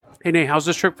Hey, Nate, how's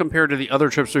this trip compared to the other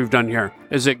trips we've done here?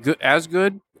 Is it as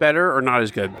good, better, or not as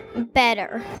good?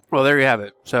 Better. Well, there you have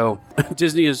it. So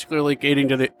Disney is clearly catering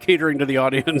to the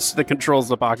audience that controls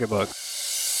the pocketbook.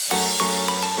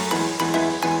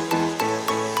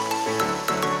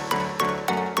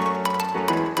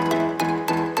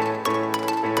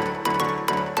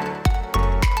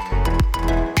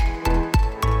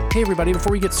 Hey everybody,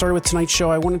 before we get started with tonight's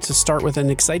show, I wanted to start with an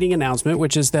exciting announcement,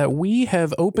 which is that we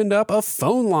have opened up a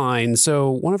phone line. So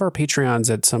one of our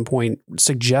Patreons at some point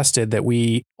suggested that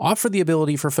we offer the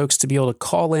ability for folks to be able to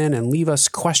call in and leave us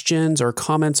questions or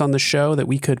comments on the show that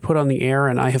we could put on the air,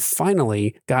 and I have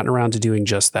finally gotten around to doing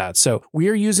just that. So we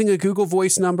are using a Google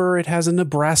Voice number. It has a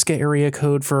Nebraska area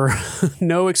code for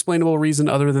no explainable reason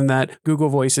other than that Google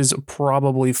Voice is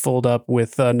probably filled up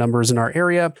with numbers in our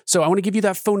area. So I want to give you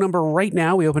that phone number right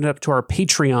now. We opened it up to our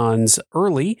Patreons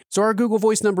early. So our Google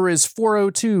Voice number is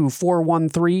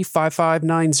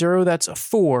 402-413-5590. That's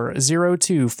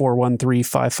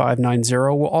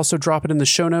 402-413-5590. We'll also drop it in the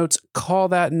show notes. Call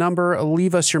that number,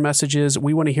 leave us your messages.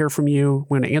 We want to hear from you.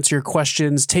 We want to answer your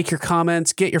questions, take your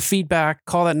comments, get your feedback.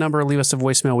 Call that number, leave us a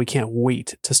voicemail. We can't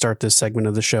wait to start this segment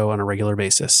of the show on a regular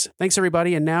basis. Thanks,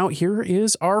 everybody. And now here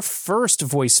is our first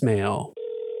voicemail.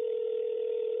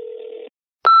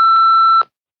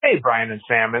 Hey, Brian and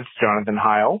Sam, it's Jonathan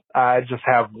Heil. I just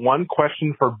have one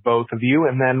question for both of you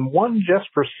and then one just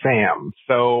for Sam.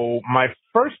 So my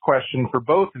first question for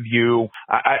both of you,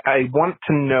 I want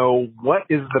to know what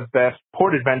is the best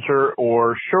port adventure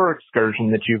or shore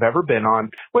excursion that you've ever been on,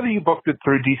 whether you booked it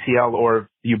through DCL or if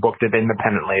you booked it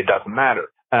independently, it doesn't matter.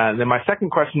 Then my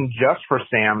second question just for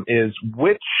Sam is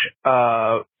which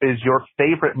is your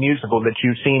favorite musical that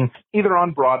you've seen either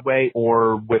on Broadway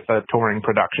or with a touring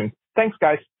production? Thanks,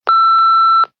 guys.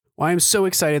 Well, I'm so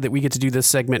excited that we get to do this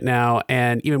segment now,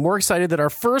 and even more excited that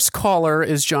our first caller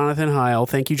is Jonathan Heil.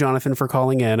 Thank you, Jonathan, for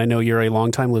calling in. I know you're a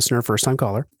longtime listener, first-time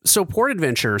caller. So Port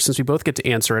Adventure, since we both get to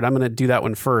answer it, I'm going to do that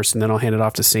one first, and then I'll hand it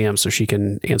off to Sam so she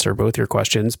can answer both your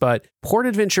questions. But Port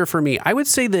Adventure for me, I would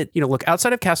say that, look,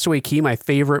 outside of Castaway Cay, my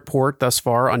favorite port thus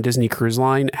far on Disney Cruise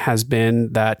Line has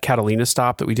been that Catalina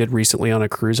stop that we did recently on a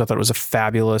cruise. I thought it was a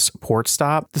fabulous port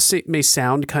stop. This may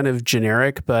sound kind of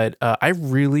generic, but I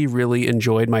really, really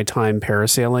enjoyed my time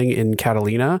parasailing in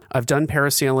Catalina. I've done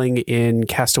parasailing in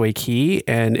Castaway Cay,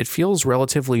 and it feels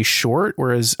relatively short,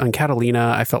 whereas on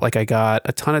Catalina, I felt like I got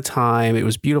a ton of time. It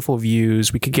was beautiful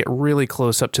views. We could get really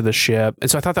close up to the ship. And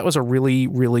so I thought that was a really,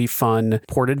 really fun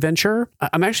port adventure.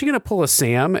 I'm actually going to pull a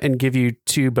Sam and give you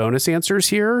two bonus answers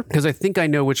here, because I think I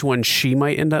know which one she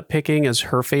might end up picking as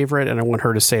her favorite, and I want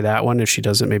her to say that one. If she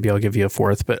doesn't, maybe I'll give you a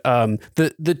fourth. But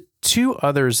the two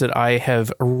others that I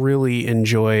have really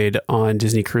enjoyed on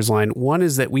Disney Cruise Line. One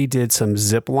is that we did some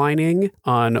zip lining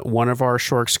on one of our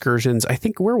shore excursions. I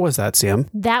think, where was that, Sam?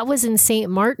 That was in St.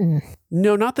 Martin.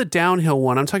 No, not the downhill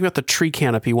one. I'm talking about the tree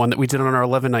canopy one that we did on our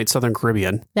 11-night Southern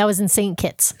Caribbean. That was in St.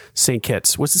 Kitts. St.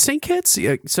 Kitts. Was it St. Kitts?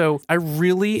 Yeah, so I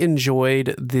really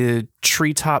enjoyed the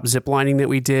treetop zip lining that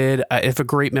we did. I have a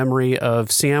great memory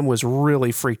of Sam was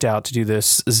really freaked out to do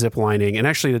this zip lining. And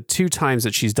actually the two times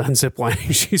that she's done zip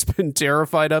lining, she's been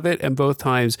terrified of it. And both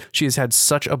times she has had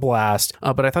such a blast.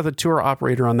 But I thought the tour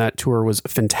operator on that tour was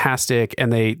fantastic.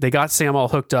 And they got Sam all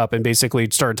hooked up and basically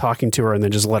started talking to her and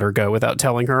then just let her go without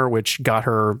telling her, which got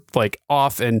her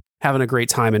off and having a great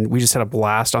time. And we just had a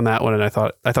blast on that one. And I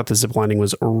thought the zip lining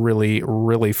was really,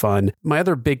 really fun. My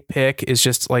other big pick is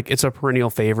just it's a perennial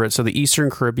favorite. So the Eastern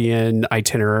Caribbean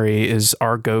itinerary is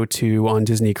our go-to on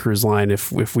Disney Cruise Line.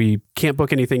 If we can't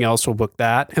book anything else, we'll book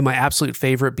that. And my absolute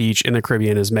favorite beach in the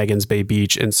Caribbean is Magens Bay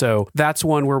Beach. And so that's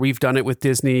one where we've done it with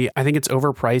Disney. I think it's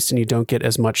overpriced and you don't get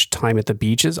as much time at the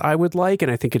beach as I would like.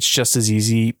 And I think it's just as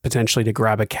easy potentially to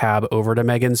grab a cab over to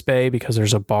Magens Bay because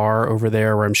there's a bar over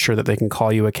there where I'm sure that they can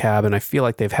call you a cab. And I feel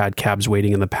like they've had cabs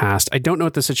waiting in the past. I don't know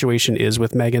what the situation is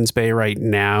with Magens Bay right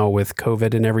now with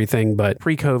COVID and everything, but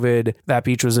pre-COVID, that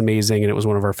beach was amazing and it was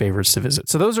one of our favorites to visit.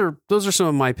 So those are some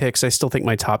of my picks. I still think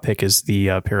my top pick is the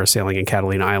parasailing in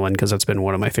Catalina Island because that's been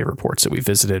one of my favorite ports that we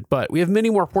visited. But we have many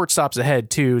more port stops ahead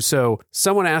too. So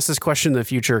someone asked this question in the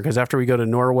future because after we go to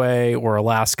Norway or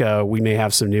Alaska, we may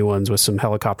have some new ones with some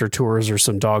helicopter tours or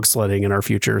some dog sledding in our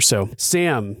future. So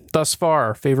Sam, thus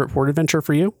far, favorite port adventure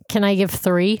for you? Can I give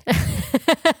 3?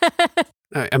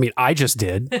 I mean, I just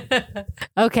did.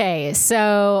 Okay,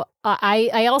 so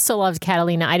I also loved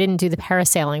Catalina. I didn't do the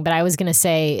parasailing, but I was going to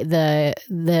say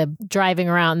the driving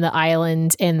around the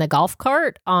island in the golf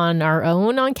cart on our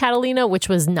own on Catalina, which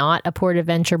was not a port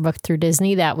adventure booked through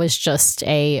Disney. That was just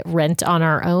a rent on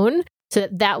our own. So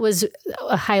that was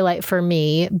a highlight for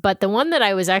me. But the one that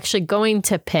I was actually going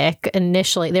to pick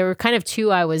initially, there were kind of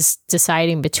two I was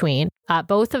deciding between.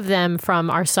 Both of them from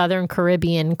our Southern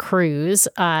Caribbean cruise.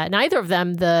 Neither of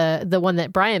them, the one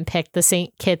that Brian picked, the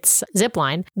St. Kitts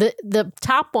zipline. The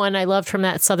top one I loved from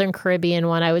that Southern Caribbean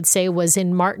one, I would say, was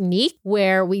in Martinique,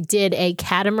 where we did a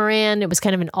catamaran. It was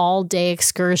kind of an all-day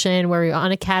excursion where we were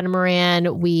on a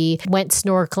catamaran. We went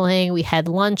snorkeling. We had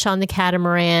lunch on the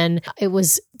catamaran. It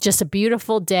was just a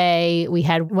beautiful day. We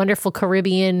had wonderful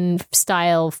Caribbean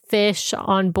style fish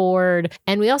on board.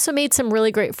 And we also made some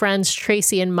really great friends,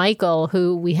 Tracy and Michael,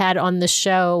 who we had on the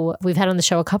show. We've had on the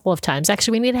show a couple of times.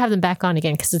 Actually, we need to have them back on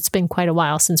again because it's been quite a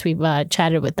while since we've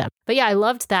chatted with them. But yeah, I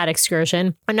loved that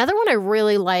excursion. Another one I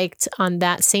really liked on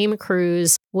that same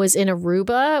cruise was in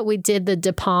Aruba. We did the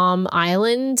De Palm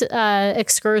Island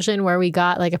excursion where we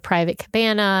got like a private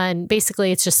cabana, and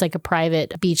basically it's just like a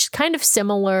private beach, kind of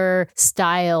similar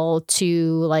style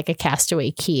to like a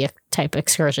Castaway Cay type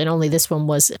excursion, only this one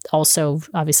was also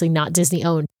obviously not Disney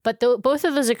owned. But both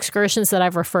of those excursions that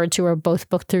I've referred to are both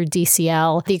booked through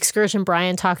DCL. The excursion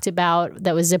Brian talked about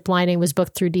that was ziplining was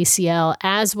booked through DCL,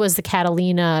 as was the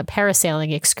Catalina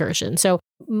parasailing excursion. So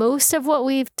most of what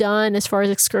we've done as far as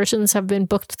excursions have been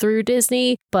booked through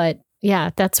Disney. But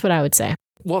yeah, that's what I would say.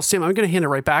 Well, Sam, I'm going to hand it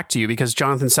right back to you because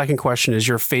Jonathan's second question is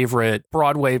your favorite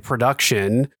Broadway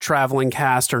production, traveling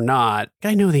cast or not.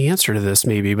 I know the answer to this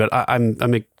maybe, but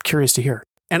I'm curious to hear.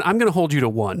 And I'm going to hold you to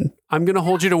one. I'm going to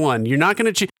hold you to one. You're not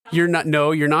going to cheat. You're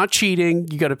not cheating.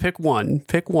 You got to pick one.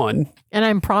 Pick one. And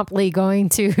I'm promptly going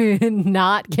to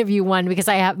not give you one because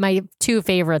I have my two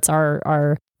favorites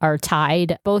are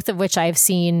tied, both of which I've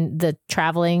seen the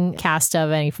traveling cast of,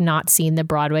 and I've not seen the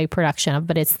Broadway production of,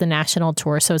 but it's the national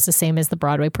tour, so it's the same as the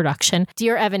Broadway production.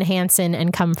 Dear Evan Hansen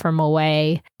and Come From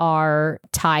Away are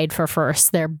tied for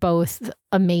first. They're both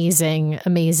amazing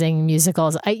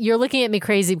musicals. You're looking at me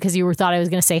crazy because you thought I was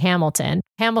going to say Hamilton.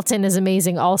 Hamilton is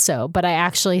amazing also, but I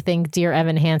actually think Dear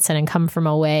Evan Hansen and Come From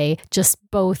Away just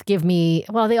both give me,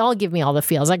 well, they all give me all the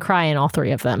feels. I cry in all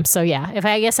three of them. So yeah, if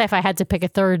I had to pick a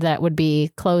third that would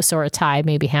be close or a tie,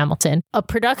 maybe Hamilton. A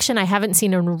production I haven't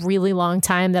seen in a really long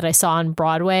time that I saw on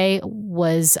Broadway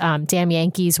was Damn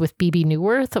Yankees with Bebe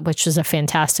Neuwirth, which is a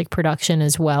fantastic production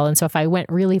as well. And so if I went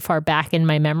really far back in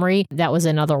my memory, that was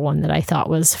another one that I thought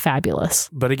was fabulous.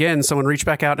 But again, someone reach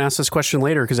back out and ask this question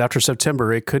later because after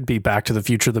September, it could be Back to the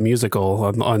Future, the musical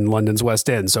on London's West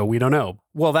End. So we don't know.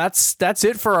 Well, that's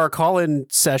it for our call-in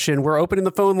session. We're opening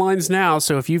the phone lines now.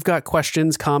 So if you've got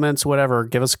questions, comments, whatever,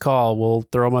 give us a call. We'll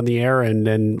throw them on the air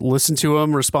and listen to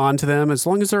them, respond to them, as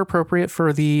long as they're appropriate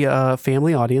for the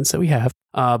family audience that we have.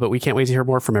 But we can't wait to hear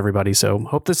more from everybody. So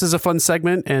hope this is a fun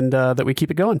segment and that we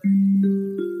keep it going.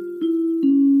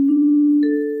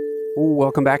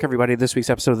 Welcome back, everybody, to this week's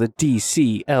episode of the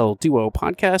DCL Duo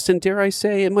Podcast. And dare I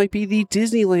say, it might be the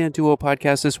Disneyland Duo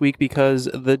Podcast this week because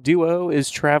the duo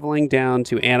is traveling down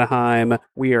to Anaheim.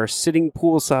 We are sitting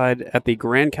poolside at the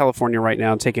Grand California right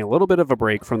now, taking a little bit of a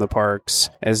break from the parks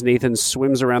as Nathan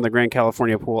swims around the Grand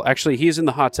California pool. Actually, he's in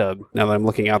the hot tub now that I'm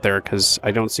looking out there because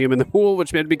I don't see him in the pool,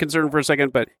 which made me concerned for a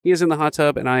second. But he is in the hot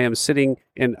tub, and I am sitting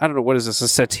in, I don't know, what is this, a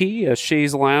settee, a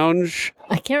chaise lounge?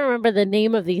 I can't remember the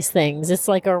name of these things. It's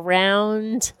like a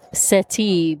round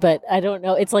settee, but I don't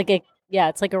know. It's like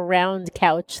a round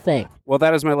couch thing. Well,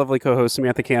 that is my lovely co-host,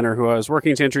 Samantha Canner, who I was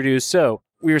working to introduce. So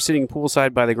we are sitting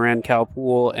poolside by the Grand Cal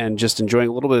pool and just enjoying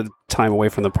a little bit of time away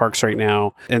from the parks right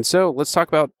now. And so let's talk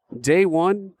about day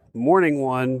one, morning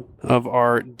one of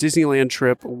our Disneyland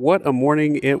trip. What a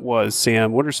morning it was,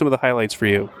 Sam. What are some of the highlights for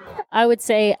you? I would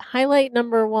say highlight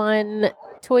number one,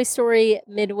 Toy Story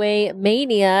Midway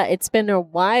Mania. It's been a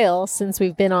while since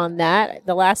we've been on that.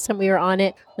 The last time we were on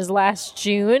it was last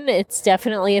June. It's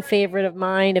definitely a favorite of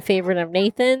mine, a favorite of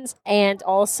Nathan's, and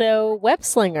also Web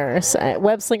Slingers.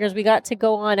 Web Slingers we got to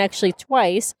go on actually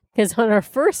twice because on our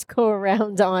first go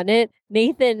around on it,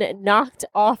 Nathan knocked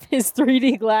off his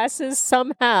 3D glasses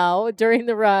somehow during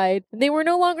the ride. They were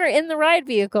no longer in the ride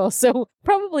vehicle, so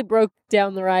probably broke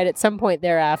down the ride at some point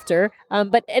thereafter.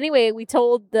 But anyway, we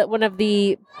told one of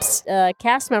the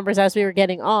cast members as we were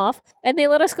getting off, and they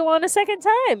let us go on a second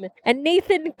time. And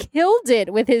Nathan killed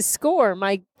it with his score.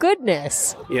 My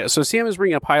goodness. Yeah, so Sam is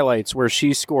bringing up highlights where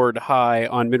she scored high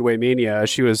on Midway Mania.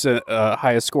 She was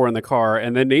highest score in the car.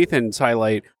 And then Nathan's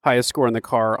highlight highest score in the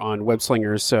car on Web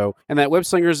Slingers. So, and that Web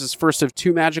Slingers is first of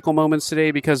two magical moments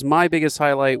today because my biggest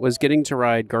highlight was getting to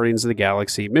ride Guardians of the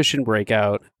Galaxy Mission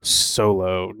Breakout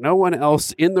solo. No one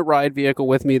else in the ride vehicle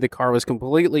with me. The car was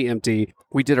completely empty.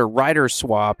 We did a rider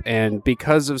swap, and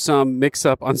because of some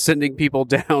mix-up on sending people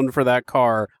down for that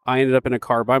car, I ended up in a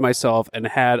car by myself and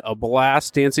had a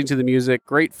blast dancing to the music.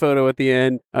 Great photo at the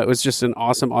end. It was just an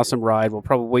awesome, awesome ride. Will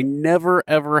probably never,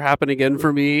 ever happen again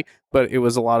for me, but it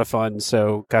was a lot of fun,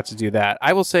 so got to do that.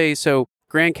 I will say, so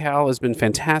Grand Cal has been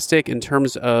fantastic in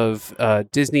terms of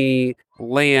Disneyland.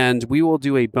 We will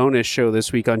do a bonus show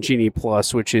this week on Genie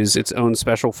Plus, which is its own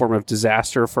special form of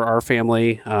disaster for our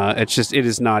family. It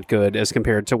is not good as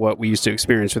compared to what we used to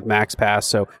experience with Max Pass.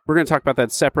 So we're going to talk about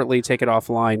that separately, take it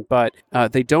offline. But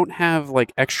they don't have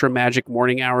like extra magic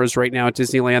morning hours right now at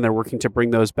Disneyland. They're working to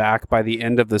bring those back by the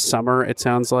end of the summer, it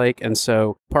sounds like. And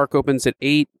so park opens at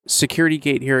 8. Security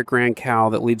gate here at Grand Cal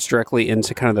that leads directly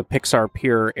into kind of the Pixar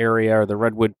Pier area or the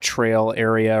Redwood Trail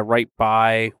area right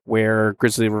by where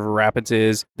Grizzly River Rapids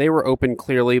is. They were open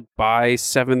clearly by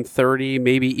 7:30,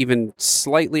 maybe even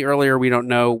slightly earlier. We don't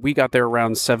know. We got there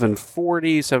around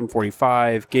 7:40,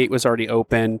 7:45. Gate was already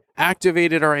open.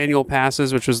 Activated our annual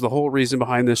passes, which was the whole reason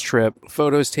behind this trip.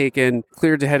 Photos taken,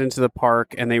 cleared to head into the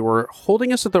park, and they were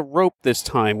holding us at the rope this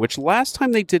time, which last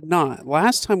time they did not.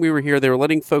 Last time we were here, they were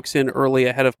letting folks in early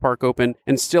ahead of park open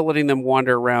and still letting them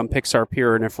wander around Pixar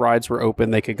Pier, and if rides were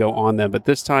open, they could go on them. But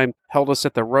this time, held us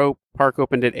at the rope. Park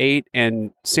opened at 8,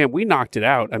 and Sam, we knocked it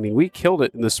out. I mean, we killed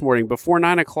it this morning. Before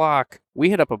 9 o'clock,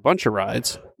 we hit up a bunch of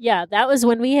rides. Yeah, that was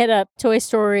when we hit up Toy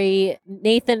Story.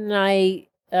 Nathan and I,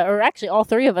 or actually all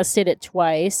three of us did it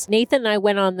twice. Nathan and I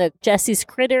went on the Jesse's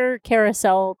Critter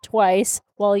Carousel twice,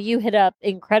 while you hit up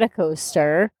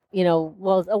Incredicoaster. You know,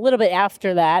 well, a little bit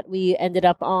after that, we ended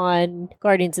up on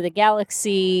Guardians of the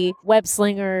Galaxy, Web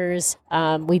Slingers.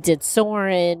 We did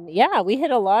Soarin'. Yeah, we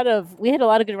had a lot of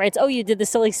good rides. Oh, you did the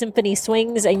Silly Symphony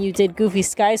Swings, and you did Goofy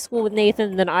Sky School with Nathan.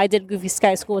 And then I did Goofy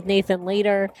Sky School with Nathan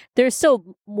later. There's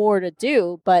still more to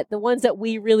do, but the ones that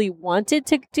we really wanted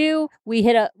to do,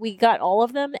 we got all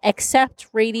of them except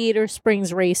Radiator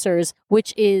Springs Racers,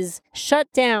 which is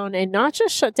shut down, and not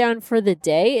just shut down for the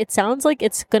day. It sounds like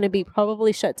it's going to be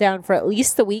probably shut down for at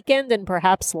least the weekend and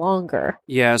perhaps longer.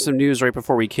 Yeah, some news right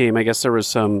before we came. I guess there was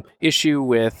some issue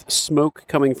with smoke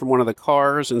coming from one of the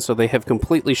cars, and so they have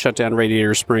completely shut down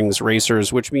Radiator Springs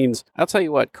Racers, which means, I'll tell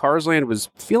you what, Cars Land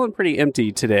was feeling pretty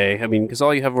empty today. I mean, because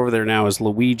all you have over there now is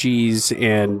Luigi's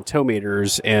and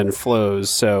Tomaters and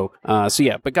Flo's. So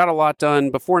yeah, but got a lot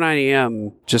done before 9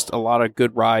 a.m. Just a lot of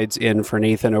good rides in for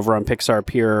Nathan over on Pixar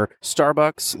Pier.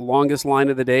 Starbucks, longest line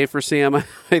of the day for Sam.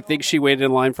 I think she waited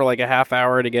in line for like a half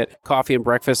hour to get coffee and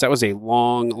breakfast. That was a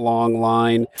long, long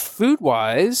line.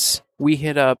 Food-wise, we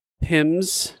hit up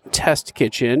Pim's Test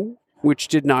Kitchen, which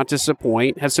did not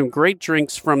disappoint. Had some great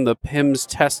drinks from the Pim's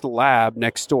Test Lab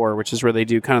next door, which is where they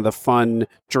do kind of the fun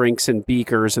drinks and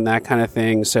beakers and that kind of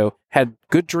thing. So had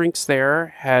good drinks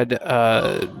there, had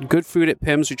good food at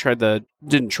Pim's. We've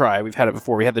had it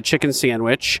before. We had the chicken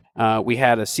sandwich, we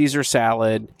had a Caesar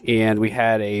salad, and we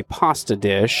had a pasta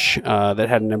dish that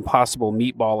had an impossible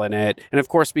meatball in it. And of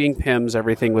course, being Pim's,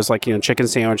 everything was like, chicken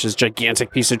sandwiches,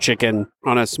 gigantic piece of chicken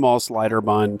on a small slider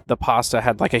bun. The pasta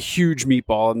had like a huge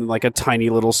meatball and like a tiny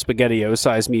little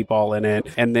SpaghettiO-sized meatball in it.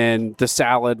 And then the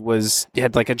salad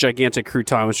had like a gigantic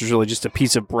crouton, which was really just a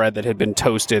piece of bread that had been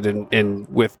toasted and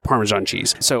with Parmesan cheese.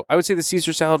 So I would say the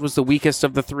Caesar salad was the weakest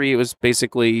of the three. It was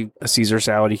basically a Caesar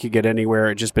salad you could get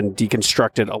anywhere. It just been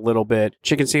deconstructed a little bit.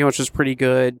 Chicken sandwich was pretty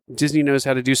good. Disney knows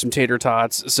how to do some tater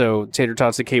tots. So tater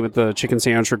tots that came with the chicken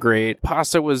sandwich were great.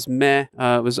 Pasta was meh.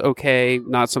 It was okay.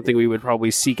 Not something we would probably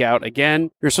seek out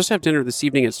again. We were supposed to have dinner this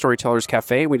evening at Storytellers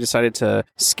Cafe, and we decided to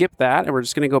skip that. And we're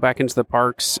just going to go back into the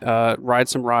parks, ride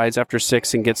some rides after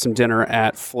 6 and get some dinner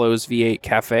at Flo's V8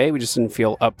 Cafe. We just didn't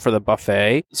feel up for the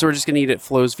buffet. So we're just going to eat at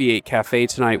Flo's V8 Cafe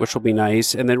tonight, which will be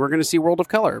nice. And then we're going to see World of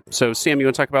Color. So Sam, you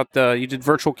want to talk about you did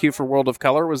virtual queue for World of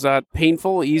Color. Was that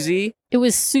painful, easy? It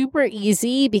was super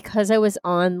easy because I was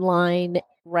online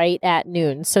right at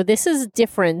noon. So this is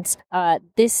different.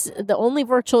 The only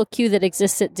virtual queue that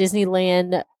exists at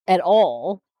Disneyland at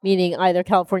all, meaning either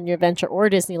California Adventure or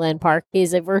Disneyland Park,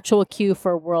 is a virtual queue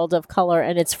for World of Color.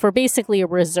 And it's for basically a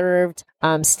reserved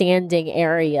standing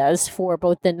areas for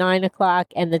both the 9 o'clock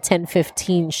and the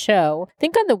 10:15 show. I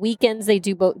think on the weekends they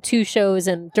do both 2 shows,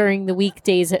 and during the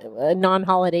weekdays,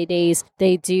 non-holiday days,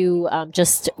 they do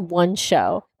just 1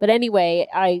 show. But anyway,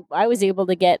 I was able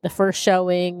to get the first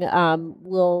showing.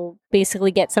 We'll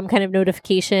basically get some kind of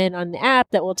notification on the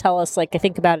app that will tell us, like, I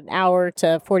think about an hour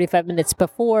to 45 minutes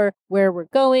before where we're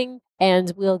going.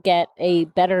 and we'll get a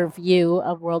better view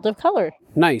of World of Color.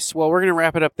 Nice. Well, we're going to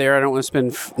wrap it up there. I don't want to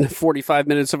spend 45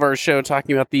 minutes of our show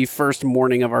talking about the first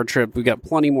morning of our trip. We've got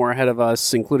plenty more ahead of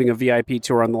us, including a VIP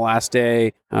tour on the last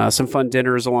day, some fun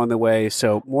dinners along the way.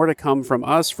 So more to come from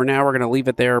us. For now, we're going to leave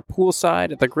it there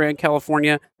poolside at the Grand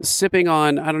California, sipping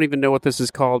on, I don't even know what this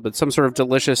is called, but some sort of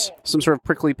delicious, some sort of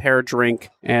prickly pear drink.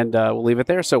 And we'll leave it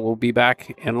there. So we'll be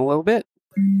back in a little bit.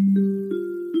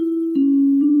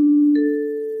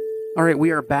 All right,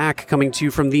 we are back, coming to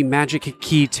you from the Magic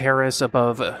Key Terrace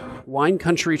above Wine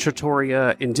Country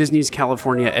Trattoria in Disney's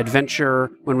California Adventure.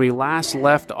 When we last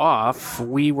left off,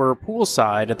 we were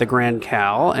poolside at the Grand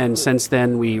Cal, and since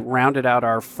then we rounded out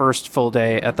our first full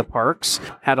day at the parks,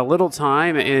 had a little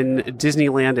time in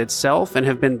Disneyland itself, and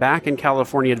have been back in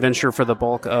California Adventure for the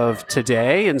bulk of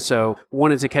today, and so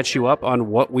wanted to catch you up on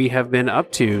what we have been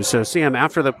up to. So Sam,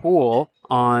 after the pool,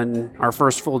 on our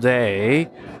first full day,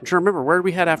 I'm trying to remember, where did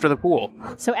we head after the pool?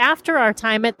 So after our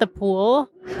time at the pool,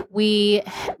 we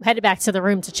headed back to the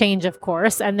room to change, of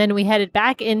course, and then we headed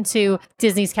back into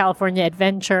Disney's California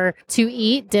Adventure to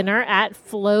eat dinner at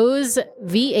Flo's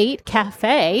V8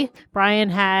 Cafe. Brian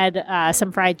had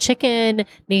some fried chicken,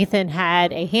 Nathan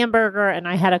had a hamburger, and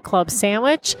I had a club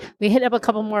sandwich. We hit up a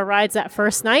couple more rides that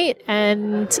first night,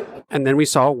 and then we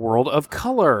saw World of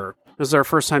Color. This is our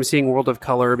first time seeing World of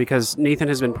Color because Nathan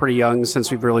has been pretty young since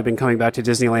we've really been coming back to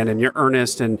Disneyland, and you're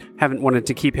earnest and haven't wanted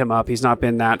to keep him up. He's not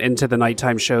been that into the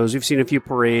nighttime shows. We've seen a few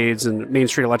parades and Main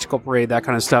Street Electrical Parade, that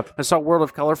kind of stuff. I saw World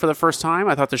of Color for the first time.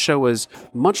 I thought the show was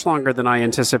much longer than I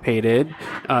anticipated.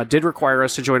 Did require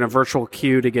us to join a virtual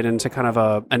queue to get into kind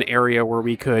of an area where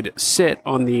we could sit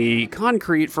on the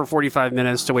concrete for 45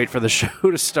 minutes to wait for the show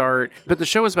to start. But the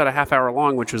show was about a half hour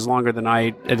long, which was longer than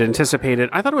I had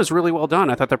anticipated. I thought it was really well done.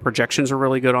 I thought the projections were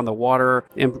really good on the water,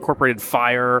 incorporated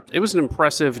fire. It was an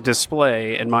impressive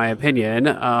display, in my opinion.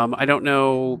 I don't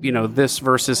know, this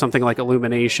versus something like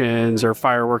Illuminations or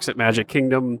Fireworks at Magic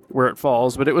Kingdom where it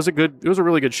falls, but it was a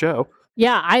really good show.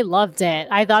 Yeah, I loved it.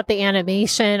 I thought the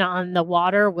animation on the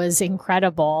water was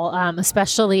incredible.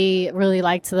 Especially really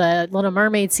liked the Little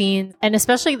Mermaid scene, and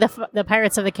especially the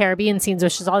Pirates of the Caribbean scenes,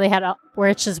 which is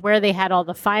where they had all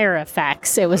the fire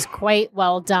effects. It was quite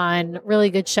well done. Really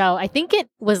good show. I think it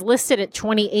was listed at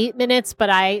 28 minutes, but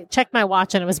I checked my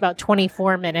watch and it was about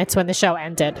 24 minutes when the show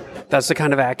ended. That's the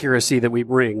kind of accuracy that we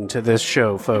bring to this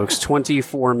show, folks.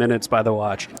 24 minutes by the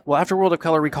watch. Well, after World of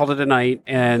Color, we called it a night,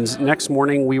 and next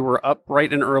morning we were up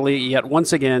bright and early yet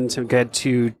once again to get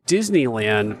to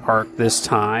Disneyland Park this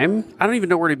time. I don't even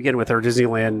know where to begin with our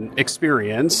Disneyland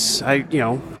experience. I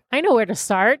know where to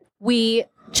start. We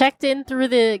checked in through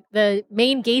the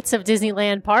main gates of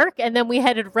Disneyland Park, and then we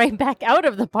headed right back out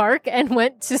of the park and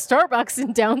went to Starbucks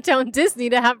in downtown Disney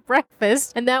to have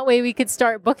breakfast. And that way we could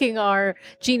start booking our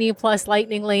Genie Plus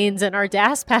Lightning Lanes and our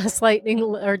DAS passes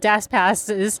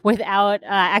without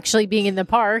actually being in the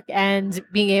park and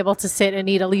being able to sit and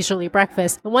eat a leisurely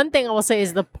breakfast. The one thing I will say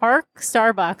is the park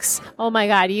Starbucks, oh my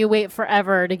God, you wait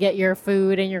forever to get your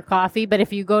food and your coffee. But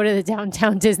if you go to the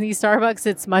downtown Disney Starbucks,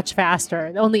 it's much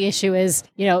faster. The only issue is,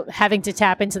 having to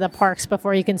tap into the parks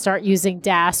before you can start using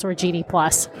DAS or Genie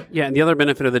Plus. Yeah, and the other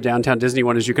benefit of the downtown Disney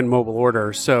one is you can mobile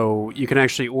order. So you can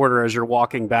actually order as you're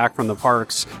walking back from the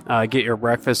parks, get your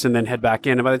breakfast, and then head back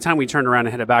in. And by the time we turned around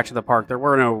and headed back to the park, there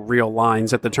were no real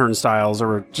lines at the turnstiles. There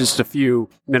were just a few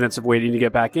minutes of waiting to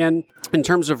get back in. In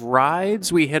terms of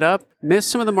rides, we missed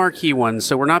some of the marquee ones.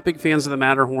 So we're not big fans of the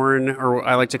Matterhorn, or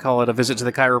I like to call it a visit to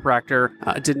the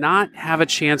chiropractor. Did not have a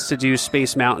chance to do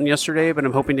Space Mountain yesterday, but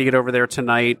I'm hoping to get over there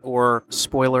tonight. Or,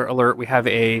 spoiler alert, we have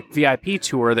a VIP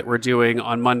tour that we're doing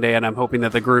on Monday, and I'm hoping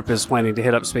that the group is planning to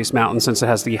hit up Space Mountain since it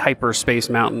has the Hyper Space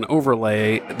Mountain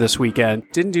overlay this weekend.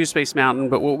 Didn't do Space Mountain,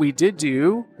 but what we did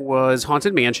do was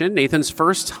Haunted Mansion, Nathan's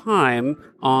first time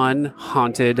on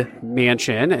Haunted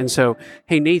Mansion. And so,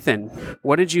 hey, Nathan,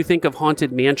 what did you think of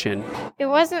Haunted Mansion? It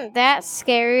wasn't that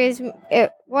scary.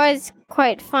 It was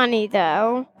quite funny,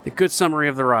 though. A good summary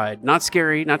of the ride. Not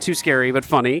scary, not too scary, but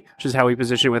funny, which is how we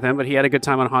positioned with him. But he had a good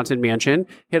time on Haunted Mansion.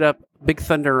 Hit up Big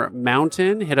Thunder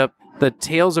Mountain. Hit up the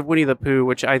Tales of Winnie the Pooh,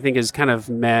 which I think is kind of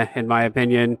meh, in my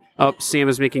opinion. Oh, Sam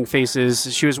is making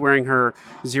faces. She was wearing her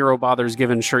Zero Bothers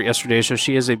Given shirt yesterday, so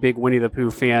she is a big Winnie the Pooh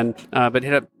fan. But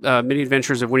hit up Mini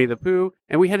Adventures of Winnie the Pooh.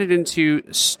 And we headed into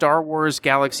Star Wars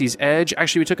Galaxy's Edge.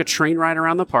 Actually, we took a train ride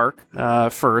around the park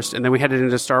first, and then we headed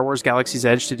into Star Wars Galaxy's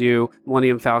Edge to do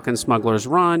Millennium Falcon Smuggler's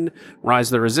Run, Rise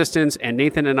of the Resistance, and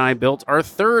Nathan and I built our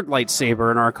third lightsaber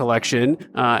in our collection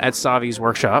at Savi's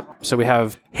workshop. So we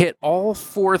have hit all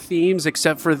four themes themes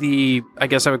except for I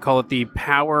guess I would call it the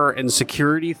power and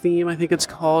security theme, I think it's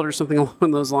called, or something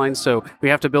along those lines. So we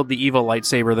have to build the evil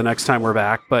lightsaber the next time we're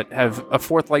back, but have a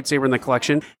 4th lightsaber in the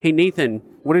collection. Hey, Nathan,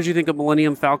 what did you think of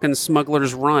Millennium Falcon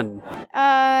Smuggler's Run?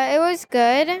 It was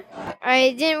good.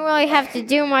 I didn't really have to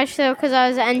do much though because I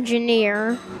was an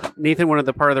engineer. Nathan wanted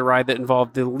the part of the ride that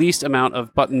involved the least amount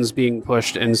of buttons being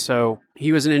pushed, and so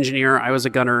he was an engineer, I was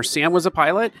a gunner, Sam was a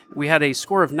pilot. We had a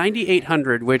score of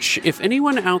 9,800, which if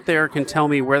anyone out there can tell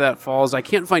me where that falls, I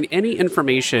can't find any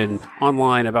information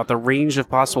online about the range of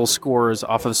possible scores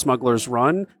off of Smuggler's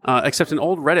Run, except an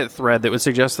old Reddit thread that would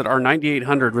suggest that our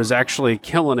 9,800 was actually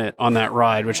killing it on that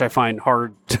ride, which I find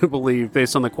hard to believe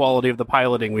based on the quality of the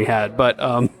piloting we had. But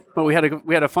we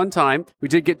had a fun time. We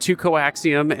did get 2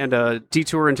 coaxium and a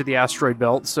detour into the asteroid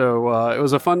belt, so it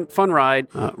was a fun ride.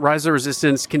 Rise of the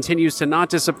Resistance continues to not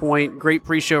disappoint. Great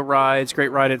pre-show rides,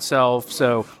 great ride itself.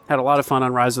 So had a lot of fun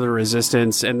on Rise of the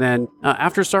Resistance. And then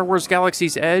after Star Wars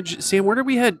Galaxy's Edge, Sam, where did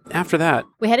we head after that?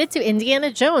 We headed to Indiana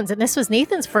Jones, and this was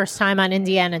Nathan's first time on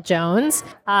Indiana Jones.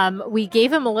 We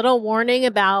gave him a little warning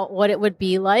about what it would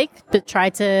be like, but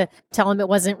tried to tell him it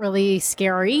wasn't really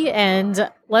scary. And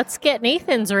let's get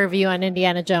Nathan's review on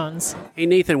Indiana Jones. Hey,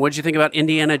 Nathan, what did you think about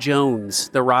Indiana Jones,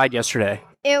 the ride yesterday?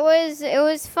 It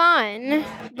was fun,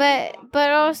 but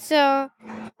also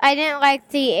I didn't like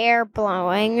the air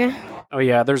blowing. Oh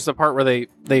yeah, there's the part where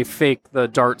they fake the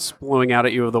darts blowing out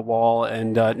at you of the wall,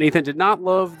 and Nathan did not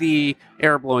love the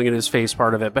air blowing in his face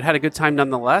part of it, but had a good time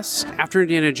nonetheless. After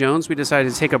Indiana Jones, we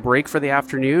decided to take a break for the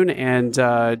afternoon and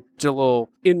did a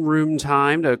little in-room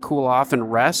time to cool off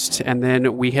and rest, and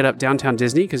then we hit up downtown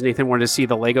Disney because Nathan wanted to see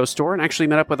the Lego store and actually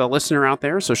met up with a listener out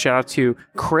there, so shout out to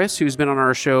Chris, who's been on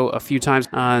our show a few times.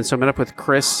 And so I met up with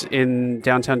Chris in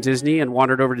downtown Disney and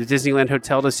wandered over to Disneyland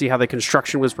Hotel to see how the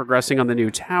construction was progressing on the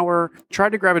new tower.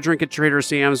 Tried to grab a drink at Trader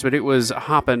Sam's, but it was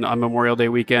hopping on Memorial Day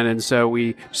weekend, and so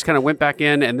we just kind of went back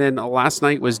in, and then last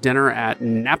night was dinner at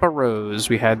Napa Rose.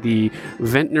 We had the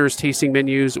Vintner's tasting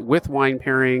menus with wine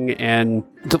pairing, and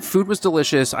the food was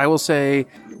delicious. I will say,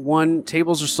 one,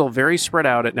 tables are still very spread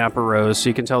out at Napa Rose, so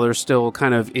you can tell they're still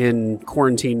kind of in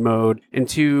quarantine mode. And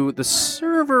two, the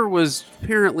server was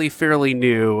apparently fairly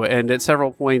new, and at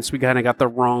several points we kind of got the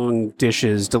wrong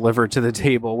dishes delivered to the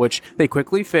table, which they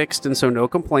quickly fixed, and so no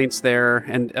complaints there.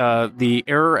 And the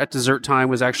error at dessert time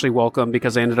was actually welcome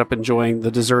because I ended up enjoying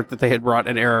the dessert that they had brought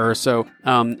in error. So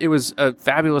it was a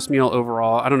fabulous meal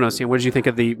overall. I don't know, Sam, what did you think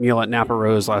of the meal at Napa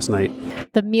Rose last night?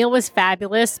 The meal was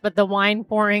fabulous, but the wine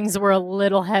pourings were a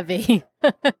little heavy.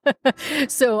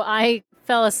 So I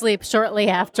fell asleep shortly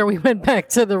after we went back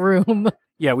to the room.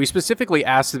 Yeah, we specifically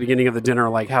asked at the beginning of the dinner,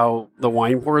 like, how the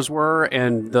wine pours were,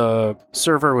 and the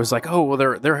server was like, oh, well,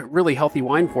 they're really healthy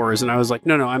wine pours. And I was like,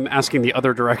 no, I'm asking the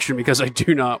other direction because I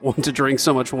do not want to drink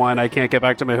so much wine I can't get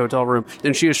back to my hotel room.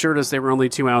 And she assured us they were only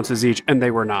 2 ounces each, and they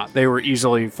were not. They were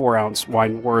easily 4-ounce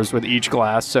wine pours with each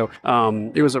glass. So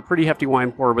it was a pretty hefty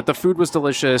wine pour, but the food was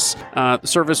delicious. The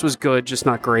service was good, just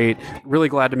not great. Really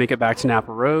glad to make it back to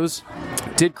Napa Rose.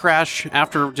 Did crash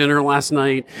after dinner last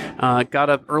night. Got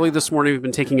up early this morning. We've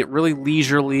been taking it really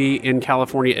leisurely in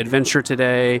California Adventure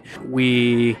today.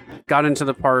 We got into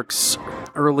the parks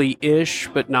early-ish,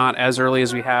 but not as early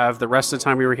as we have the rest of the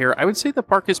time we were here. I would say the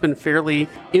park has been fairly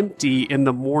empty in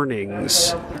the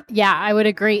mornings. Yeah, I would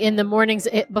agree. In the mornings,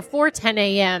 before 10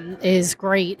 a.m. is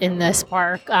great in this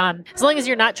park. As long as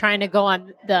you're not trying to go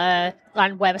on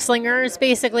Web Slingers,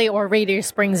 basically, or Radiator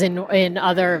Springs in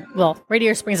other, well,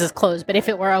 Radiator Springs is closed, but if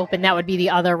it were open, that would be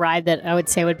the other ride that I would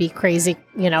say would be crazy,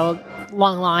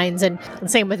 long lines, and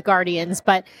same with Guardians.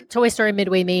 But Toy Story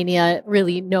Midway Mania,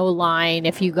 really no line.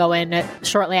 If you go in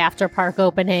shortly after park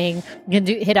opening, you can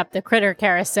hit up the Critter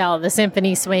Carousel, the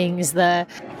Symphony Swings, the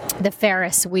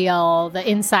Ferris wheel, the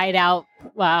Inside Out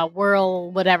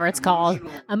whirl, whatever it's called,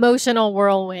 emotional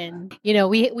whirlwind.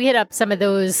 We hit up some of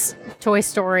those Toy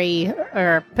Story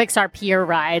or Pixar Pier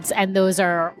rides, and those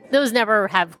never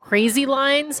have crazy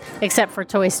lines except for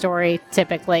Toy Story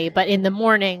typically. But in the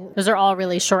morning, those are all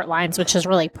really short lines, which is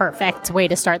really perfect way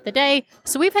to start the day.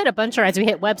 So we've had a bunch of rides. We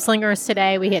hit Web Slingers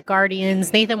today. We hit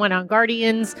Guardians. Nathan went on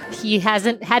Guardians. He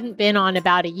hadn't been on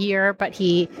about a year, but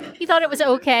he thought it was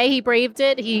okay. He braved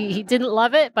it. He didn't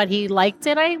love it, but he liked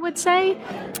it, I would say.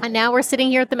 And now we're sitting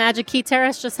here at the Magic Key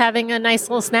Terrace just having a nice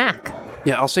little snack.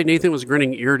 Yeah, I'll say Nathan was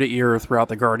grinning ear to ear throughout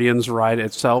the Guardians ride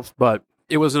itself, but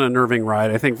it was an unnerving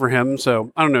ride, I think, for him.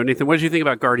 So I don't know, Nathan, what did you think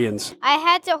about Guardians? I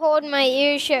had to hold my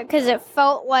ears shut because it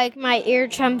felt like my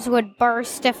eardrums would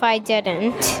burst if I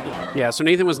didn't. Yeah, so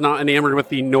Nathan was not enamored with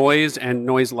the noise and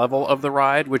noise level of the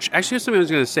ride, which actually is something I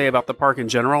was going to say about the park in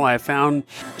general. I found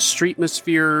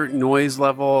streetmosphere noise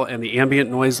level and the ambient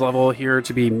noise level here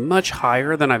to be much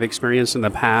higher than I've experienced in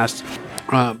the past.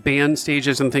 Band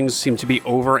stages and things seem to be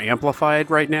over amplified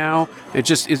right now.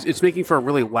 It's making for a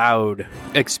really loud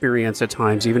experience at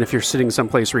times, even if you're sitting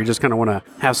someplace where you just kind of want to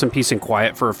have some peace and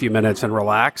quiet for a few minutes and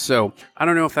relax. So I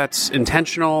don't know if that's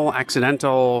intentional,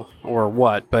 accidental, or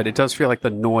what, but it does feel like the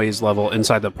noise level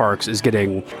inside the parks is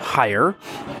getting higher.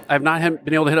 I've not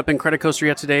been able to hit up Incredicoaster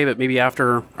yet today, but maybe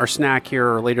after our snack here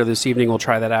or later this evening, we'll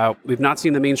try that out. We've not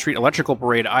seen the Main Street Electrical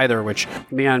Parade either, which,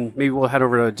 man, maybe we'll head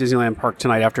over to Disneyland Park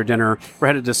tonight after dinner. We're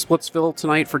headed to Splitsville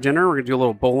tonight for dinner. We're going to do a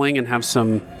little bowling and have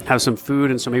some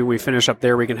food, and so maybe when we finish up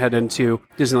there, we can head into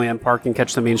Disneyland Park and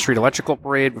catch the Main Street Electrical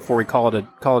Parade before we call it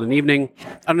an evening.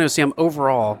 I don't know, Sam,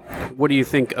 overall, what do you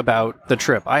think about the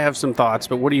trip? I have some thoughts,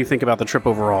 but what do you think about the trip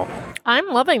overall? I'm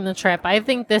loving the trip. I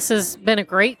think this has been a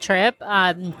great trip.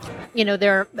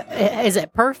 Is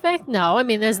it perfect? No, I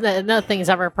mean, nothing's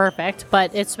ever perfect,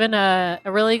 but it's been a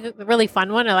really, really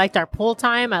fun one. I liked our pool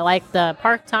time. I liked the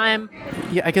park time.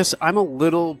 Yeah, I guess I'm a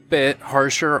little bit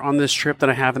harsher on this trip than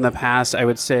I have in the past. I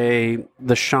would say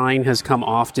the shine has come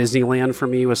off Disneyland for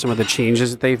me with some of the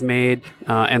changes that they've made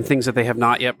and things that they have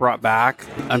not yet brought back.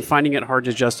 I'm finding it hard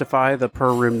to justify the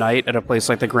per room night at a place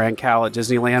like the Grand Cal at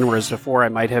Disneyland, whereas before I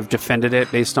might have defended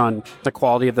it based on the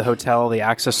quality of the hotel, the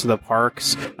access to the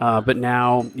parks. But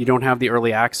now you don't have the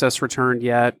early access returned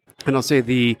yet. And I'll say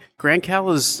the Grand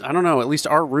Cal is, I don't know, at least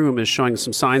our room is showing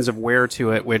some signs of wear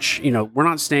to it, which, we're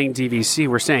not staying DVC,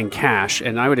 we're staying cash.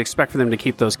 And I would expect for them to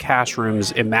keep those cash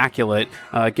rooms immaculate,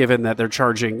 given that they're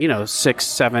charging, $600,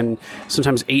 $700,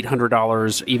 sometimes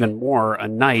 $800, even more a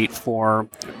night for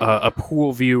a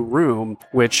pool view room,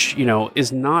 which,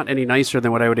 is not any nicer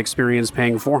than what I would experience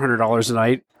paying $400 a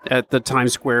night at the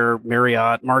Times Square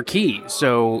Marriott Marquis.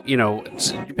 So, you're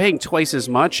paying twice as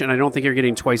much, and I don't think you're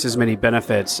getting twice as many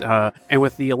benefits. And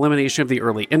with the elimination of the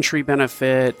early entry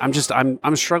benefit,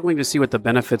 I'm struggling to see what the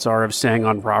benefits are of staying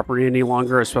on property any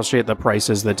longer, especially at the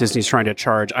prices that Disney's trying to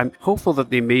charge. I'm hopeful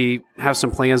that they may have some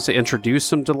plans to introduce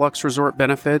some deluxe resort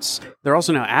benefits. They're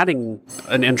also now adding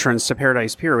an entrance to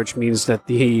Paradise Pier, which means that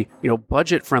the,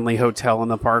 budget-friendly hotel in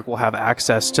the park will have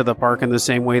access to the park in the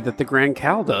same way that the Grand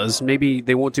Cal does. Maybe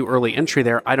they won't do early entry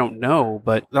there. I don't know,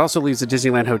 but it also leaves the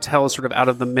Disneyland Hotel sort of out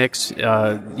of the mix.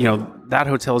 That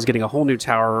hotel is getting a whole new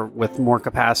tower with more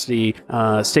capacity.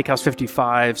 Steakhouse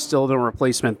 55, still no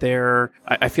replacement there.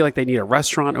 I feel like they need a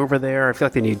restaurant over there. I feel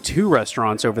like they need 2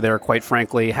 restaurants over there, quite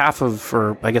frankly.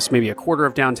 Maybe a quarter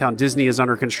of downtown Disney is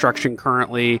under construction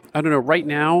currently. I don't know. Right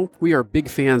now, we are big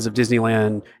fans of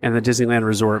Disneyland and the Disneyland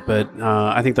Resort, but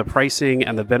I think the pricing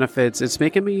and the benefits, it's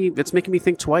making me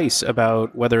think twice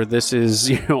about whether this is,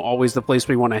 always the place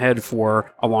we want to head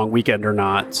for a long weekend or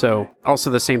not. So also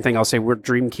the same thing, I'll say we're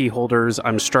Dream Key holders.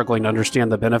 I'm struggling to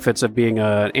understand the benefits of being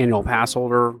an annual pass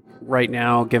holder right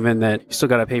now, given that you still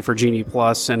got to pay for Genie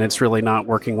Plus, and it's really not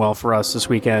working well for us this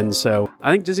weekend. So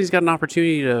I think Disney's got an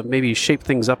opportunity to maybe shape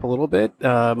things up a little bit.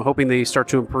 I'm hoping they start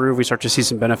to improve. We start to see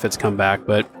some benefits come back,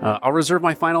 but I'll reserve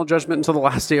my final judgment until the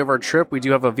last day of our trip. We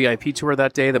do have a VIP tour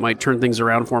that day that might turn things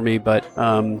around for me, but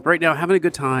right now, having a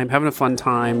good time, having a fun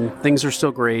time. Things are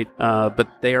still great, but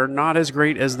they are not as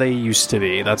great as they used to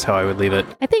be. That's how I would leave it.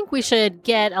 I think we should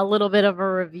get a little bit of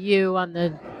a review on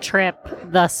the trip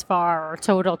thus far, or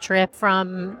total trip,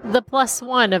 from the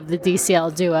 +1 of the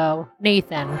DCL duo,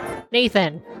 Nathan.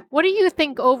 Nathan, what do you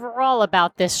think overall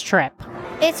about this trip?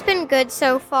 It's been good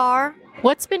so far.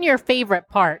 What's been your favorite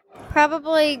part?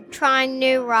 Probably trying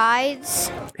new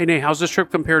rides. Hey, Nate, how's this trip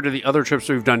compared to the other trips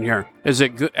we've done here? Is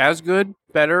it as good,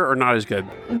 better, or not as good?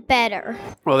 Better.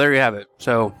 Well, there you have it.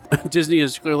 So Disney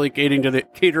is clearly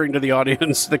catering to the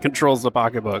audience that controls the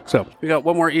pocketbook. So we got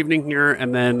one more evening here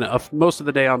and then most of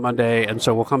the day on Monday. And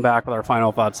so we'll come back with our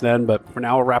final thoughts then. But for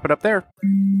now, we'll wrap it up there.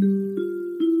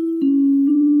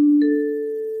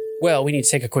 Well, we need to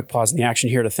take a quick pause in the action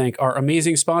here to thank our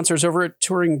amazing sponsors over at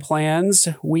Touring Plans.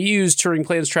 We use Touring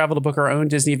Plans Travel to book our own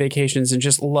Disney vacations and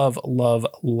just love, love,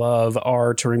 love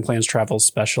our Touring Plans Travel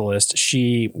specialist.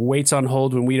 She waits on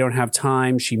hold when we don't have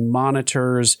time. She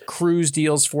monitors cruise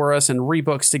deals for us and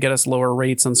rebooks to get us lower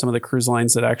rates on some of the cruise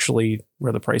lines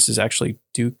where the prices actually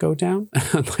do go down,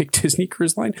 like Disney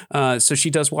Cruise Line. So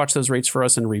she does watch those rates for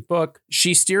us and rebook.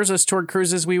 She steers us toward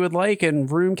cruises we would like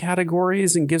and room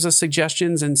categories and gives us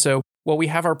suggestions. And so So while we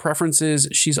have our preferences,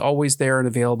 she's always there and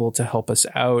available to help us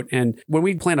out. And when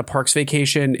we plan a parks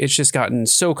vacation, it's just gotten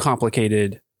so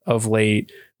complicated of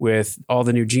late with all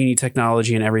the new Genie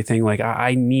technology and everything. Like,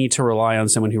 I need to rely on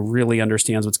someone who really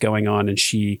understands what's going on, and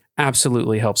she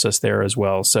absolutely helps us there as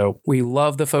well. So we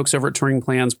love the folks over at Touring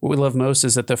Plans. What we love most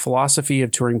is that the philosophy of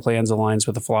Touring Plans aligns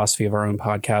with the philosophy of our own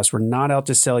podcast. We're not out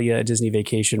to sell you a Disney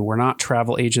vacation. We're not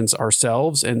travel agents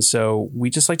ourselves. And so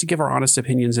we just like to give our honest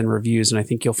opinions and reviews. And I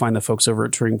think you'll find the folks over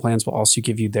at Touring Plans will also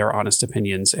give you their honest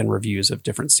opinions and reviews of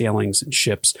different sailings and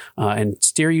ships, and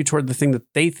steer you toward the thing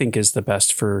that they think is the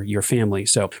best for your family.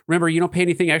 So remember, you don't pay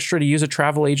anything extra to use a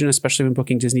travel agent, especially when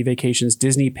booking Disney vacations.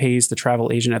 Disney pays the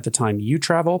travel agent at the time you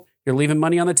travel. You're leaving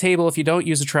money on the table if you don't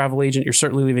use a travel agent. You're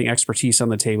certainly leaving expertise on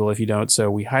the table if you don't.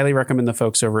 So we highly recommend the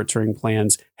folks over at Touring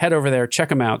Plans. Head over there, check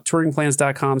them out,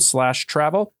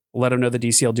 touringplans.com/travel. Let them know the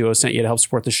DCL Duo sent you to help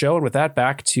support the show. And with that,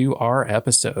 back to our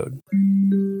episode.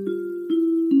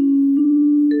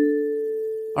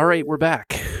 All right, we're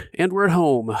back. And we're at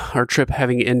home. Our trip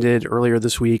having ended earlier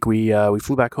this week, we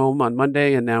flew back home on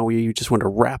Monday, and now we just want to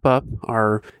wrap up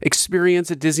our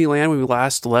experience at Disneyland. When we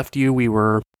last left you, we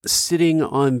were sitting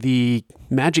on the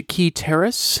Magic Key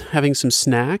Terrace, having some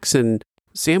snacks. And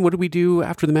Sam, what did we do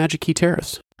after the Magic Key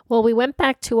Terrace? Well, we went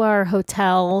back to our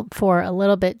hotel for a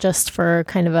little bit, just for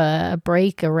kind of a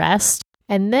break, a rest.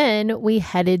 And then we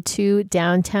headed to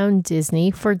downtown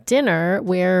Disney for dinner,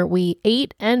 where we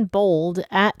ate and bowled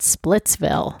at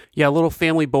Splitsville. Yeah, a little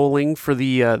family bowling for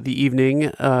the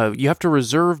evening. You have to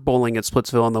reserve bowling at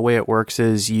Splitsville, and the way it works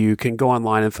is you can go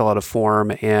online and fill out a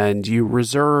form, and you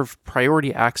reserve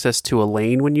priority access to a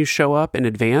lane when you show up in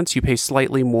advance. You pay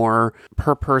slightly more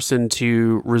per person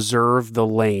to reserve the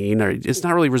lane. Or it's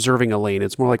not really reserving a lane.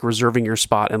 It's more like reserving your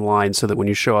spot in line so that when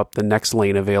you show up, the next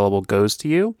lane available goes to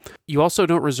you. You also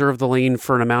don't reserve the lane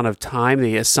for an amount of time.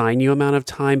 They assign you amount of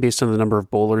time based on the number of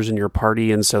bowlers in your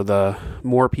party. And so the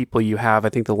more people you have, I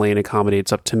think the lane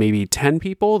accommodates up to maybe 10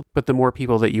 people, but the more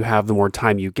people that you have, the more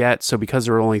time you get. So because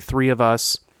there were only 3 of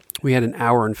us, we had an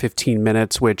hour and 15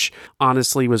 minutes, which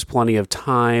honestly was plenty of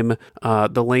time.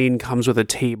 The lane comes with a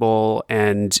table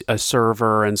and a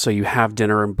server, and so you have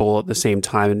dinner and bowl at the same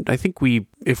time. And I think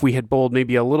if we had bowled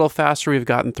maybe a little faster, we've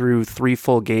gotten through 3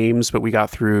 full games, but we got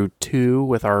through 2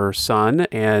 with our son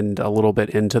and a little bit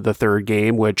into the 3rd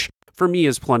game, which for me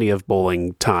is plenty of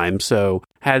bowling time. So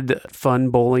had fun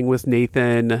bowling with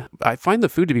Nathan. I find the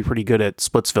food to be pretty good at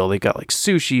Splitsville. They got like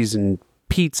sushis and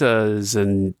pizzas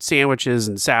and sandwiches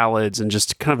and salads and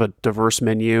just kind of a diverse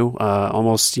menu,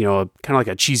 almost, kind of like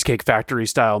a Cheesecake Factory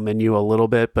style menu a little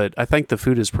bit, but I think the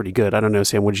food is pretty good. I don't know,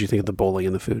 Sam, what did you think of the bowling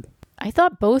and the food? I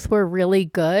thought both were really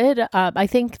good. I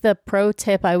think the pro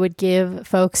tip I would give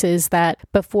folks is that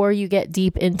before you get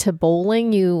deep into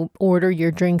bowling, you order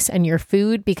your drinks and your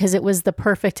food, because it was the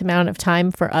perfect amount of time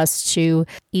for us to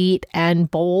eat and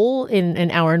bowl in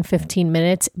an hour and 15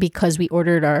 minutes, because we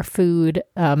ordered our food,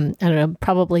 I don't know,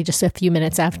 probably just a few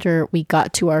minutes after we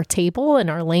got to our table in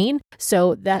our lane.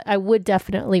 So that I would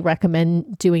definitely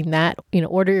recommend doing that.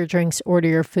 Order your drinks, order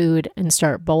your food, and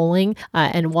start bowling.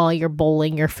 And while you're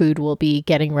bowling, your food will be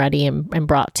getting ready and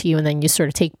brought to you, and then you sort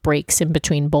of take breaks in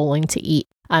between bowling to eat.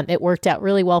 It worked out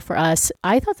really well for us.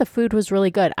 I thought the food was really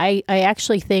good. I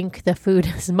actually think the food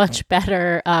is much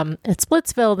better at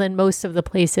Splitsville than most of the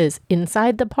places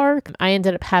inside the park. I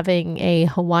ended up having a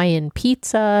Hawaiian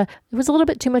pizza. There was a little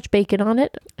bit too much bacon on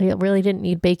it. I really didn't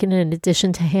need bacon in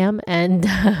addition to ham and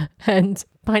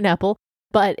pineapple,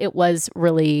 but it was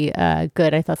really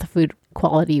good. I thought the food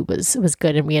quality was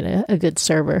good, and we had a good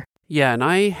server. Yeah, and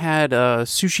I had a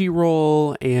sushi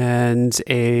roll and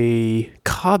a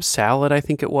Cobb salad, I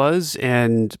think it was,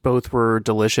 and both were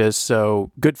delicious.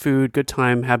 So good food, good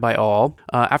time had by all.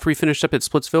 After we finished up at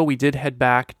Splitsville, we did head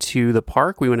back to the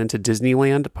park. We went into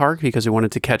Disneyland Park because we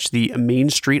wanted to catch the Main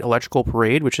Street Electrical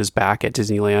Parade, which is back at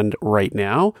Disneyland right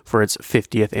now for its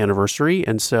 50th anniversary.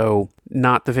 And so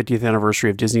not the 50th anniversary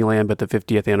of Disneyland, but the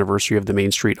 50th anniversary of the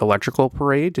Main Street Electrical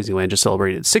Parade. Disneyland just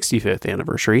celebrated its 65th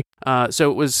anniversary. So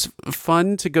it was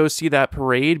fun to go see that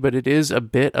parade, but it is a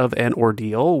bit of an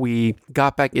ordeal. We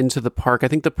got back into the park. I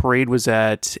think the parade was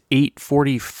at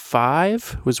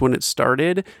 8:45 was when it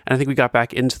started. And I think we got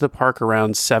back into the park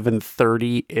around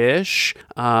 7:30-ish.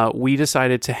 We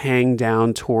decided to hang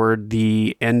down toward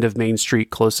the end of Main Street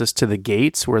closest to the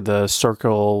gates, where the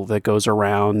circle that goes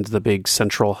around the big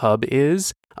central hub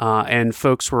is. And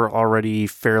folks were already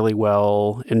fairly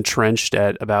well entrenched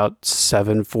at about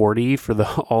 7:40 for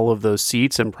all of those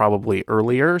seats and probably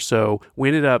earlier. So we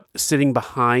ended up sitting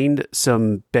behind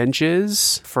some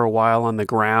benches for a while on the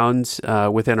ground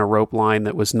within a rope line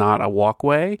that was not a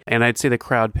walkway. And I'd say the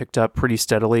crowd picked up pretty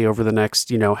steadily over the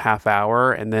next, half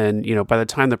hour. And then, by the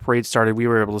time the parade started, we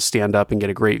were able to stand up and get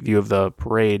a great view of the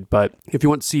parade. But if you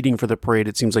want seating for the parade,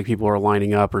 it seems like people are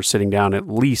lining up or sitting down at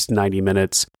least 90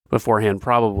 minutes beforehand,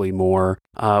 probably more.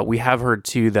 We have heard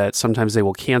too that sometimes they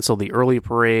will cancel the early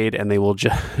parade and they will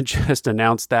just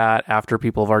announce that after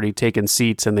people have already taken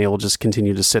seats, and they will just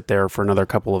continue to sit there for another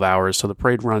couple of hours. So the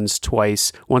parade runs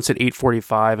twice, once at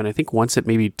 8:45 and I think once at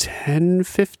maybe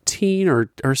 10:15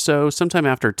 or so, sometime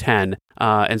after 10.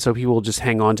 And so people will just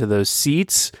hang on to those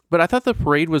seats. But I thought the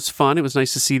parade was fun. It was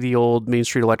nice to see the old Main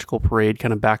Street Electrical Parade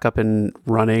kind of back up and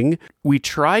running. We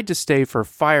tried to stay for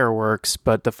fireworks,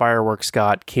 but the fireworks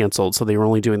got canceled. So they were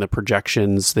only doing the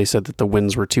projections. They said that the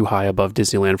winds were too high above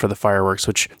Disneyland for the fireworks,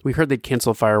 which we heard they'd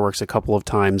cancel fireworks a couple of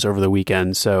times over the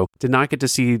weekend. So did not get to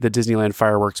see the Disneyland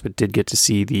fireworks, but did get to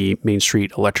see the Main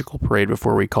Street Electrical Parade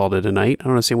before we called it a night. I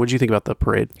don't know, Sam, what did you think about the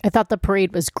parade? I thought the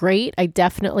parade was great. I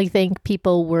definitely think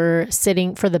people were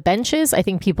sitting for the benches. I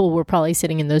think people were probably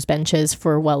sitting in those benches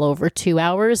for well over 2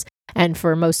 hours. And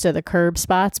for most of the curb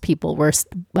spots, people were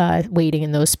waiting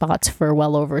in those spots for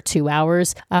well over 2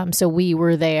 hours. So we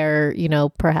were there,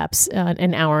 perhaps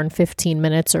an hour and 15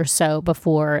 minutes or so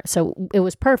before. So it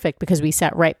was perfect because we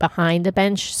sat right behind a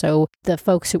bench. So the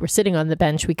folks who were sitting on the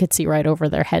bench, we could see right over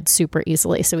their heads super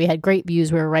easily. So we had great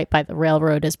views. We were right by the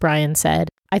railroad, as Brian said.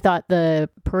 I thought the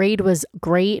parade was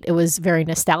great. It was very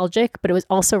nostalgic, but it was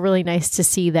also really nice to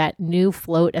see that new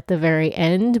float at the very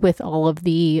end with all of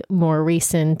the more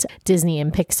recent Disney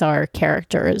and Pixar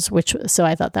characters, so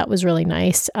I thought that was really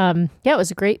nice. It was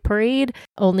a great parade.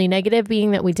 Only negative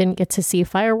being that we didn't get to see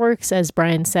fireworks. As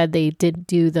Brian said, they did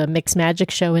do the Mixed Magic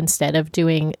show instead of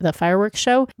doing the fireworks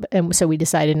show. And so we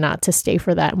decided not to stay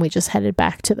for that. And we just headed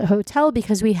back to the hotel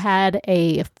because we had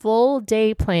a full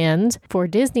day planned for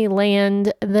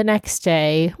Disneyland the next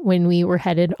day when we were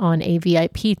headed on a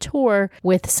VIP tour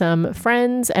with some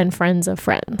friends and friends of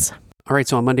friends. All right,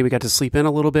 so on Monday we got to sleep in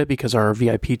a little bit because our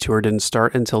VIP tour didn't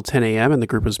start until 10 a.m. and the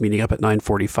group was meeting up at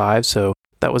 9:45. So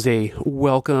that was a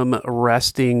welcome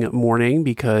resting morning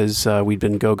because we'd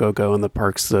been go in the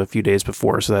parks a few days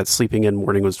before. So that sleeping in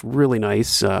morning was really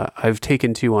nice. I've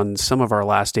taken to on some of our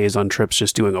last days on trips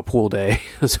just doing a pool day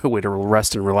as a way to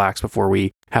rest and relax before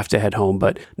we have to head home.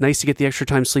 But nice to get the extra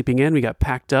time sleeping in. We got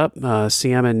packed up.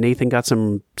 Sam and Nathan got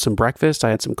some breakfast.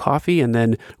 I had some coffee, and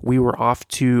then we were off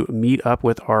to meet up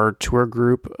with our tour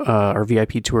group, our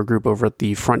VIP tour group over at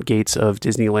the front gates of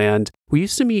Disneyland. We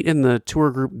used to meet in the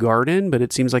tour group garden, but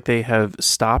it seems like they have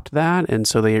stopped that. And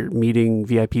so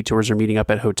VIP tours are meeting up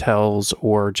at hotels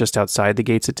or just outside the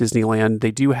gates at Disneyland.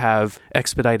 They do have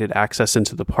expedited access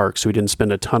into the park, so we didn't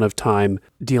spend a ton of time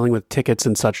dealing with tickets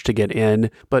and such to get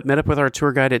in, but met up with our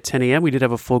tour guide at 10 a.m. We did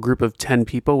have a full group of 10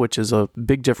 people, which is a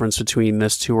big difference between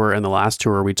this tour and the last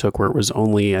tour we took, where it was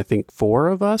only, I think, 4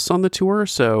 of us on the tour.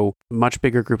 So much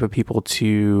bigger group of people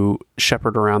to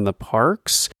shepherd around the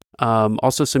parks.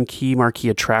 Also, some key marquee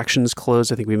attractions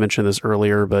closed. I think we mentioned this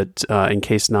earlier, but in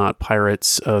case not,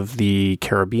 Pirates of the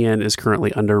Caribbean is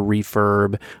currently under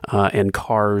refurb, and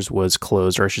Cars was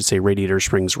closed, or I should say Radiator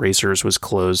Springs Racers was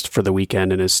closed for the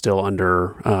weekend and is still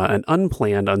under an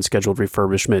unplanned, unscheduled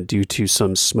refurbishment due to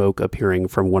some smoke appearing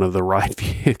from one of the ride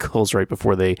vehicles right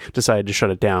before they decided to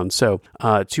shut it down. So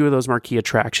 2 of those marquee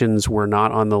attractions were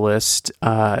not on the list,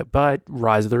 but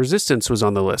Rise of the Resistance was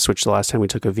on the list, which the last time we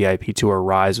took a VIP tour,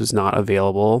 Rise was not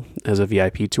available as a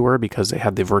VIP tour because they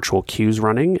had the virtual queues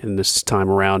running, and this time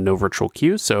around no virtual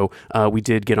queues. So we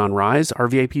did get on Rise. Our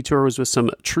VIP tour was with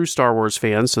some true Star Wars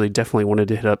fans, so they definitely wanted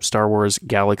to hit up Star Wars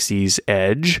Galaxy's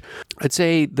Edge. I'd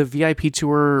say the VIP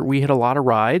tour, we hit a lot of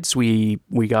rides. We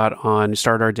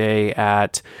started our day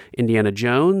at Indiana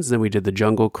Jones, then we did the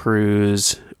Jungle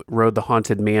Cruise, rode the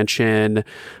Haunted Mansion.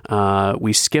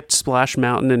 We skipped Splash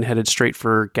Mountain and headed straight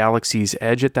for Galaxy's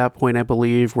Edge at that point, I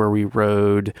believe, where we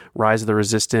rode Rise of the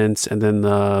Resistance and then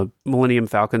the Millennium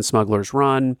Falcon Smuggler's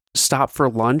Run. Stopped for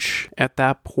lunch at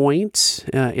that point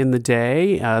in the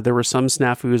day. There were some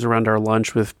snafus around our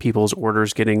lunch with people's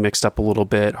orders getting mixed up a little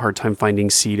bit, hard time finding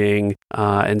seating.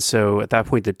 And so at that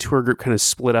point, the tour group kind of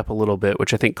split up a little bit,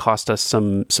 which I think cost us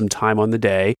some time on the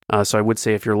day. So I would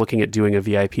say if you're looking at doing a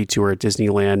VIP tour at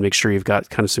Disneyland, Disneyland. Make sure you've got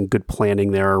kind of some good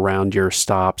planning there around your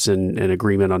stops and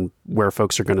agreement on where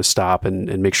folks are going to stop and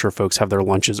make sure folks have their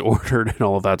lunches ordered and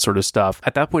all of that sort of stuff.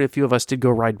 At that point, a few of us did go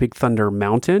ride Big Thunder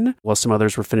Mountain while some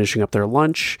others were finishing up their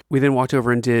lunch. We then walked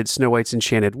over and did Snow White's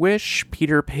Enchanted Wish,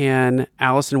 Peter Pan,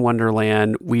 Alice in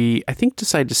Wonderland. We, I think,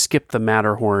 decided to skip the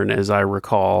Matterhorn, as I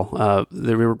recall.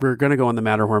 We were going to go on the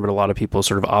Matterhorn, but a lot of people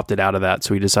sort of opted out of that,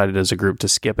 so we decided as a group to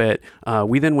skip it.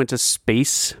 We then went to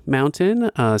Space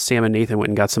Mountain. Sam and Nathan went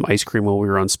and got some ice cream while we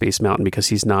were on Space Mountain because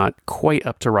he's not quite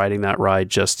up to riding that ride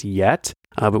just yet.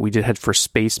 But we did head for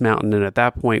Space Mountain, and at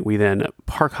that point, we then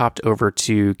park hopped over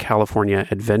to California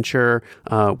Adventure,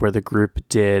 where the group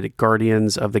did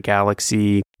Guardians of the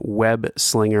Galaxy, Web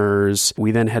Slingers.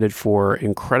 We then headed for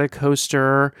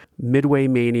Incredicoaster, Midway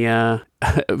Mania.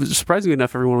 Surprisingly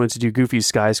enough, everyone went to do Goofy's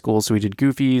Sky School, so we did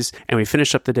Goofy's, and we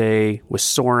finished up the day with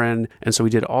Soarin', and so we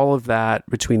did all of that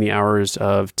between the hours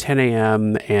of 10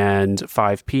 a.m. and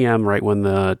 5 p.m., right when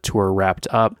the tour wrapped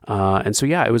up. And so,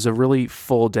 yeah, it was a really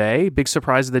full day. Big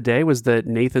surprise of the day was that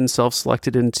Nathan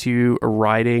self-selected into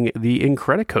riding the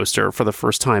Incredicoaster for the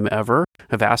first time ever.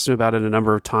 I've asked him about it a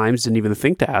number of times, didn't even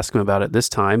think to ask him about it this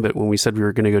time, but when we said we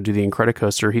were going to go do the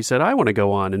Incredicoaster, he said, I want to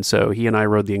go on. And so he and I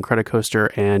rode the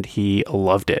Incredicoaster, and he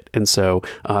loved it. And so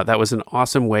that was an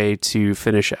awesome way to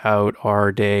finish out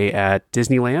our day at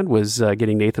Disneyland, was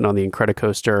getting Nathan on the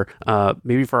Incredicoaster.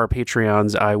 Maybe for our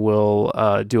Patreons, I will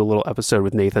do a little episode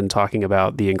with Nathan talking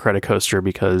about the Incredicoaster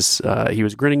because he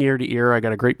was grinning ear to ear. I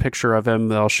got a great picture of him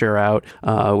that I'll share out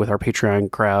with our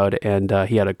Patreon crowd, and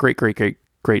he had a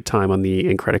great time on the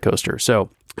Incredicoaster. So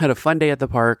had a fun day at the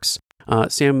parks.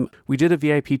 Sam, we did a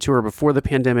VIP tour before the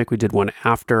pandemic. We did one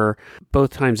after,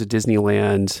 both times at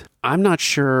Disneyland. I'm not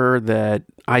sure that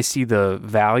I see the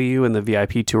value in the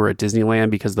VIP tour at Disneyland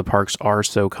because the parks are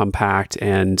so compact,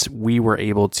 and we were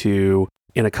able to,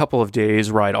 in a couple of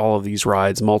days, ride all of these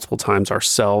rides multiple times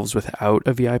ourselves without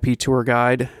a VIP tour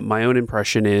guide. My own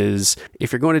impression is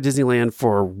if you're going to Disneyland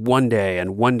for one day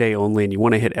and one day only and you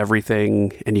want to hit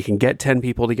everything and you can get 10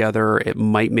 people together, it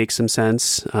might make some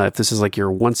sense. If this is like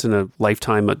your once in a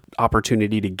lifetime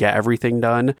opportunity to get everything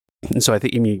done. And so I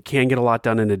think you can get a lot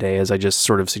done in a day, as I just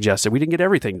sort of suggested. We didn't get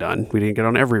everything done. We didn't get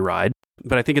on every ride.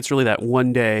 But I think it's really that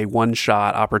one day, one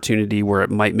shot opportunity where it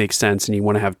might make sense and you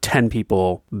want to have 10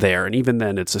 people there. And even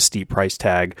then, it's a steep price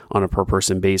tag on a per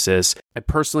person basis.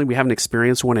 We haven't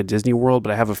experienced one at Disney World,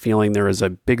 but I have a feeling there is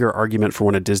a bigger argument for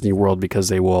one at Disney World because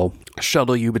they will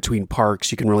shuttle you between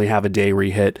parks. You can really have a day where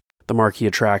you hit the marquee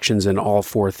attractions in all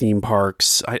 4 theme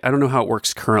parks. I don't know how it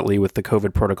works currently with the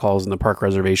COVID protocols and the park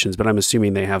reservations, but I'm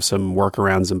assuming they have some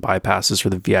workarounds and bypasses for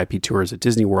the VIP tours at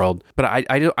Disney World. But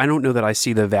I don't know that I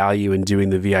see the value in doing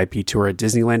the VIP tour at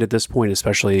Disneyland at this point,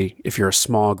 especially if you're a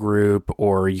small group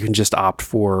or you can just opt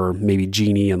for maybe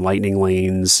Genie and Lightning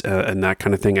Lanes and that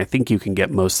kind of thing. I think you can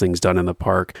get most things done in the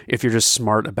park if you're just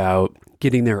smart about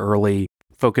getting there early,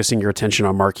 focusing your attention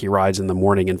on marquee rides in the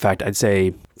morning. In fact, I'd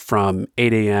say from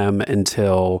 8 a.m.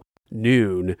 until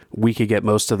noon, we could get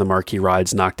most of the marquee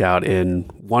rides knocked out in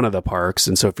one of the parks.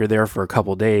 And so if you're there for a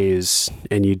couple days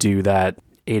and you do that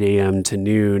 8 a.m. to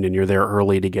noon and you're there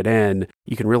early to get in,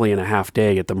 you can really in a half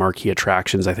day get the marquee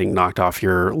attractions, I think, knocked off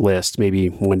your list. Maybe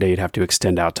one day you'd have to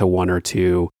extend out to 1 or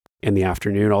 2 in the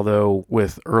afternoon, although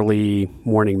with early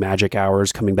morning magic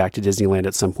hours coming back to Disneyland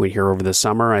at some point here over the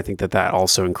summer, I think that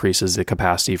also increases the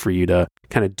capacity for you to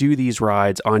kind of do these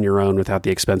rides on your own without the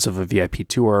expense of a VIP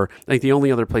tour. I think the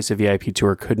only other place a VIP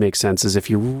tour could make sense is if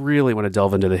you really want to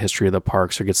delve into the history of the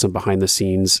parks or get some behind the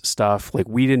scenes stuff. Like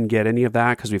we didn't get any of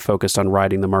that because we focused on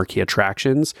riding the marquee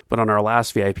attractions. But on our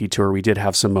last VIP tour, we did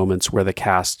have some moments where the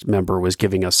cast member was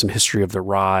giving us some history of the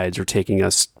rides or taking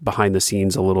us behind the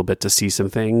scenes a little bit to see some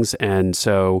things. And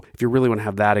so if you really want to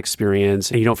have that experience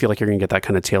and you don't feel like you're going to get that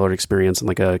kind of tailored experience in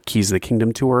like a Keys of the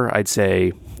Kingdom tour, I'd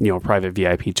say, a private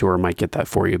VIP tour might get that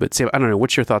for you. But Sam, I don't know,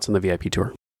 what's your thoughts on the VIP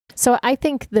tour? So I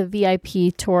think the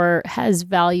VIP tour has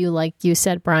value, like you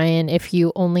said, Brian, if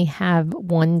you only have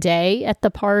one day at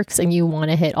the parks and you want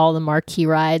to hit all the marquee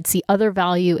rides. The other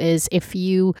value is if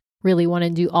you really want to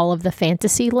do all of the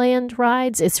Fantasyland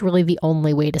rides, it's really the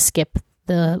only way to skip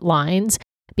the lines,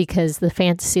 because the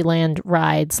Fantasyland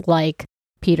rides like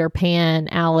Peter Pan,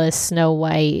 Alice, Snow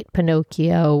White,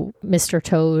 Pinocchio, Mr.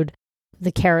 Toad,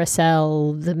 the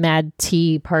Carousel, the Mad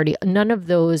Tea Party, none of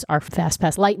those are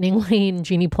FastPass, Lightning Lane,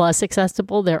 Genie Plus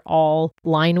accessible. They're all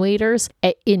line waiters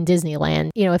in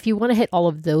Disneyland. If you want to hit all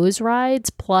of those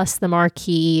rides, plus the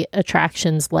marquee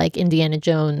attractions like Indiana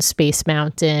Jones, Space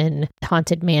Mountain,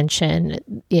 Haunted Mansion,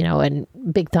 and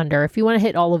Big Thunder, if you want to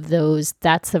hit all of those,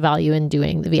 that's the value in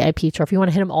doing the VIP tour. If you want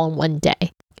to hit them all in one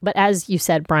day. But as you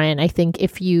said, Brian, I think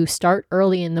if you start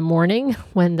early in the morning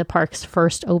when the parks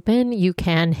first open, you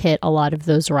can hit a lot of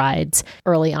those rides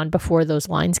early on before those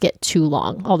lines get too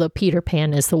long. Although Peter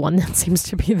Pan is the one that seems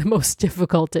to be the most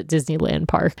difficult at Disneyland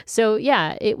Park. So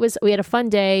yeah, we had a fun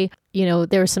day. You know,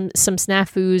 there were some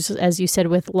snafus, as you said,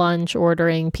 with lunch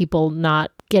ordering, people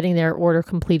not getting their order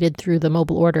completed through the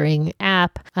mobile ordering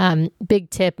app. Big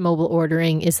tip, mobile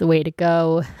ordering is the way to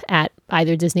go at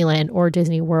either Disneyland or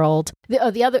Disney World.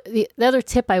 The other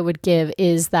tip I would give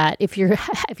is that if you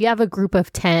have a group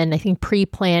of 10, I think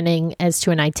pre-planning as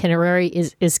to an itinerary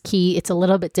is key. It's a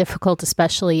little bit difficult,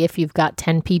 especially if you've got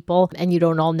 10 people and you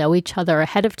don't all know each other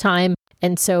ahead of time.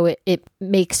 And so it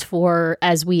makes for,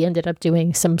 as we ended up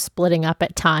doing, some splitting up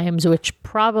at times, which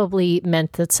probably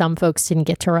meant that some folks didn't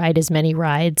get to ride as many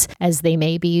rides as they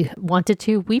maybe wanted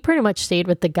to. We pretty much stayed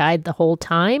with the guide the whole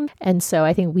time. And so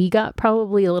I think we got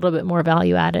probably a little bit more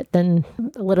value out of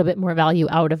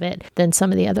it than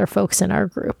some of the other folks in our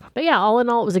group. But yeah, all in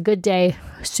all, it was a good day,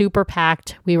 super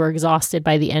packed. We were exhausted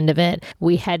by the end of it.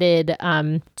 We headed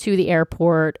to the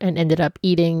airport and ended up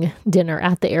eating dinner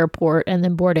at the airport and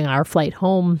then boarding our flight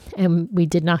home, and we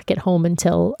did not get home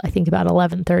until I think about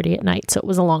 11:30 at night, so it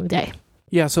was a long day.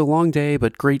 Yeah, so long day,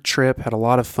 but great trip. Had a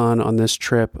lot of fun on this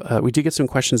trip. We did get some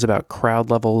questions about crowd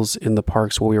levels in the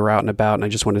parks while we were out and about, and I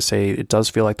just want to say it does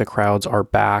feel like the crowds are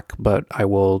back, but I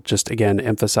will just again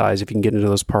emphasize if you can get into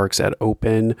those parks at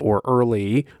open or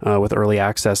early, with early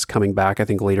access coming back, I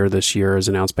think later this year as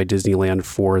announced by Disneyland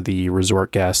for the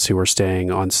resort guests who are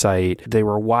staying on site. They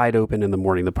were wide open in the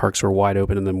morning. The parks were wide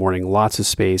open in the morning, lots of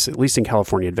space, at least in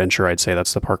California Adventure, I'd say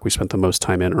that's the park we spent the most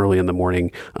time in early in the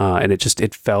morning, and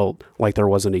it felt like there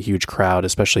wasn't a huge crowd,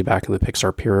 especially back in the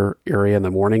Pixar Pier area in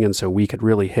the morning. And so we could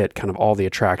really hit kind of all the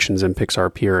attractions in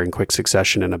Pixar Pier in quick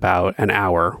succession in about an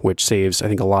hour, which saves, I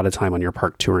think, a lot of time on your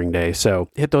park touring day. So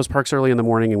hit those parks early in the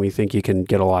morning and we think you can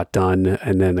get a lot done.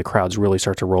 And then the crowds really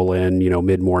start to roll in,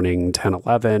 mid-morning, 10,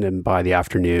 11. And by the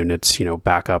afternoon, it's,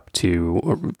 back up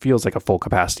to, feels like a full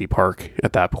capacity park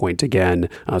at that point again.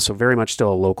 So very much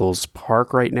still a locals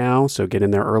park right now. So get in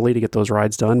there early to get those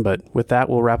rides done. But with that,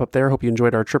 we'll wrap up there. Hope you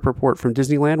enjoyed our trip report from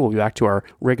Disneyland. We'll be back to our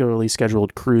regularly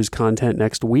scheduled cruise content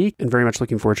next week, and very much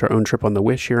looking forward to our own trip on the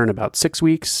Wish here in about 6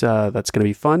 weeks. That's going to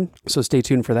be fun. So stay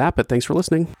tuned for that, but thanks for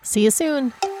listening. See you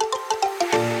soon.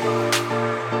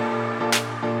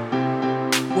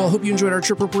 Well, hope you enjoyed our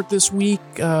trip report this week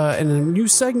and a new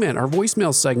segment, our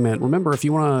voicemail segment. Remember, if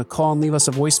you want to call and leave us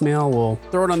a voicemail, we'll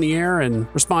throw it on the air and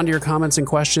respond to your comments and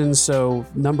questions. So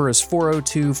number is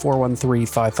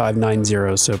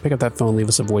 402-413-5590. So pick up that phone, leave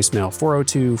us a voicemail,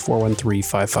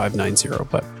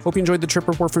 402-413-5590. But hope you enjoyed the trip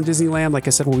report from Disneyland. Like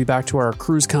I said, we'll be back to our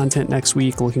cruise content next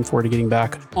week. Looking forward to getting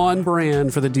back on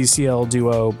brand for the DCL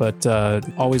duo, but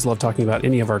always love talking about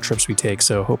any of our trips we take.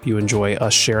 So hope you enjoy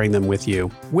us sharing them with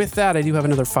you. With that, I do have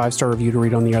another 5-star review to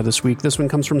read on the air this week. This one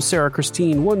comes from Sarah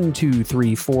Christine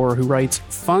 1234, who writes,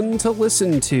 "Fun to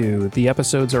listen to. The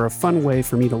episodes are a fun way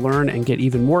for me to learn and get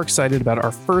even more excited about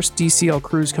our first DCL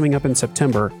cruise coming up in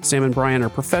September. Sam and Brian are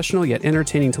professional yet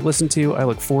entertaining to listen to. I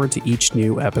look forward to each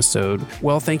new episode."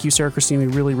 Well, thank you, Sarah Christine. We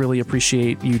really, really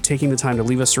appreciate you taking the time to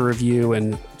leave us a review,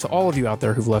 and to all of you out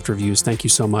there who've left reviews, thank you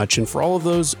so much. And for all of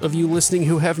those of you listening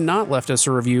who have not left us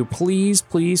a review, please,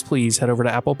 please, please head over to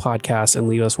Apple Podcasts and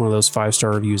leave us one of those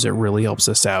 5-star reviews. It really helps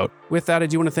us out. With that, I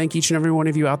do want to thank each and every one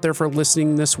of you out there for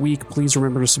listening this week. Please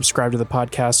remember to subscribe to the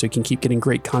podcast so you can keep getting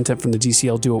great content from the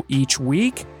DCL Duo each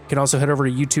week. You can also head over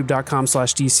to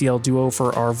youtube.com/DCL Duo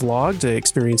for our vlog to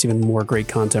experience even more great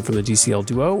content from the DCL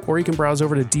Duo, or you can browse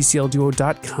over to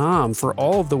DCLDuo.com for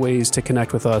all of the ways to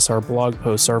connect with us, our blog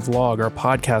posts, our vlog, our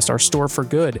podcast, our store for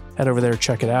good. Head over there,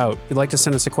 check it out. If you'd like to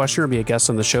send us a question or be a guest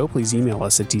on the show, please email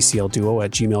us at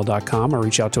DCLDuo@gmail.com or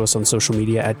reach out to us on social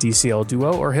media at DCL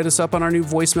Duo, or hit us up on our new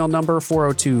voicemail number,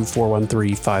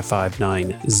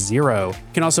 402-413-5590. You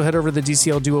can also head over to the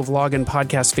DCL Duo vlog and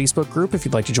podcast Facebook group if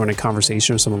you'd like to join a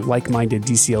conversation with some like-minded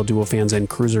DCL Duo fans and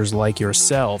cruisers like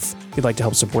yourself. If you'd like to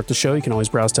help support the show, you can always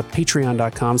browse to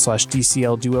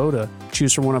patreon.com/DCL Duo to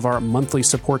choose from one of our monthly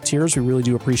support tiers. We really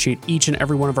do appreciate each and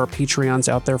every one of our Patreons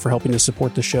out there for helping to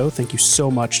support the show. Thank you so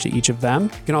much to each of them. You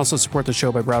can also support the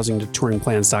show by browsing to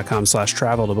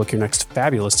touringplans.com/travel to book your next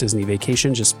fabulous Disney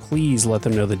vacation. Just please let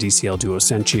them know the DCL Duo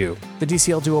sent you. The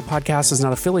DCL Duo podcast is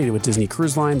not affiliated with Disney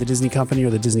Cruise Line, the Disney Company, or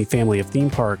the Disney family of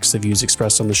theme parks. The views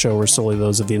expressed on the show are solely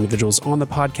those of the individuals on the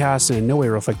podcast and in no way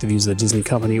reflect the views of the Disney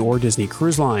Company or Disney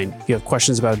Cruise Line. If you have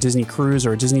questions about a Disney cruise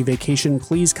or a Disney vacation,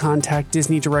 please contact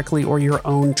Disney directly or your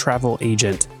own travel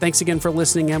agent. Thanks again for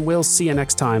listening, and we'll see you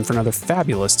next time for another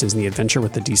fabulous Disney adventure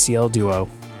with the DCL Duo.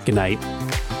 Good night.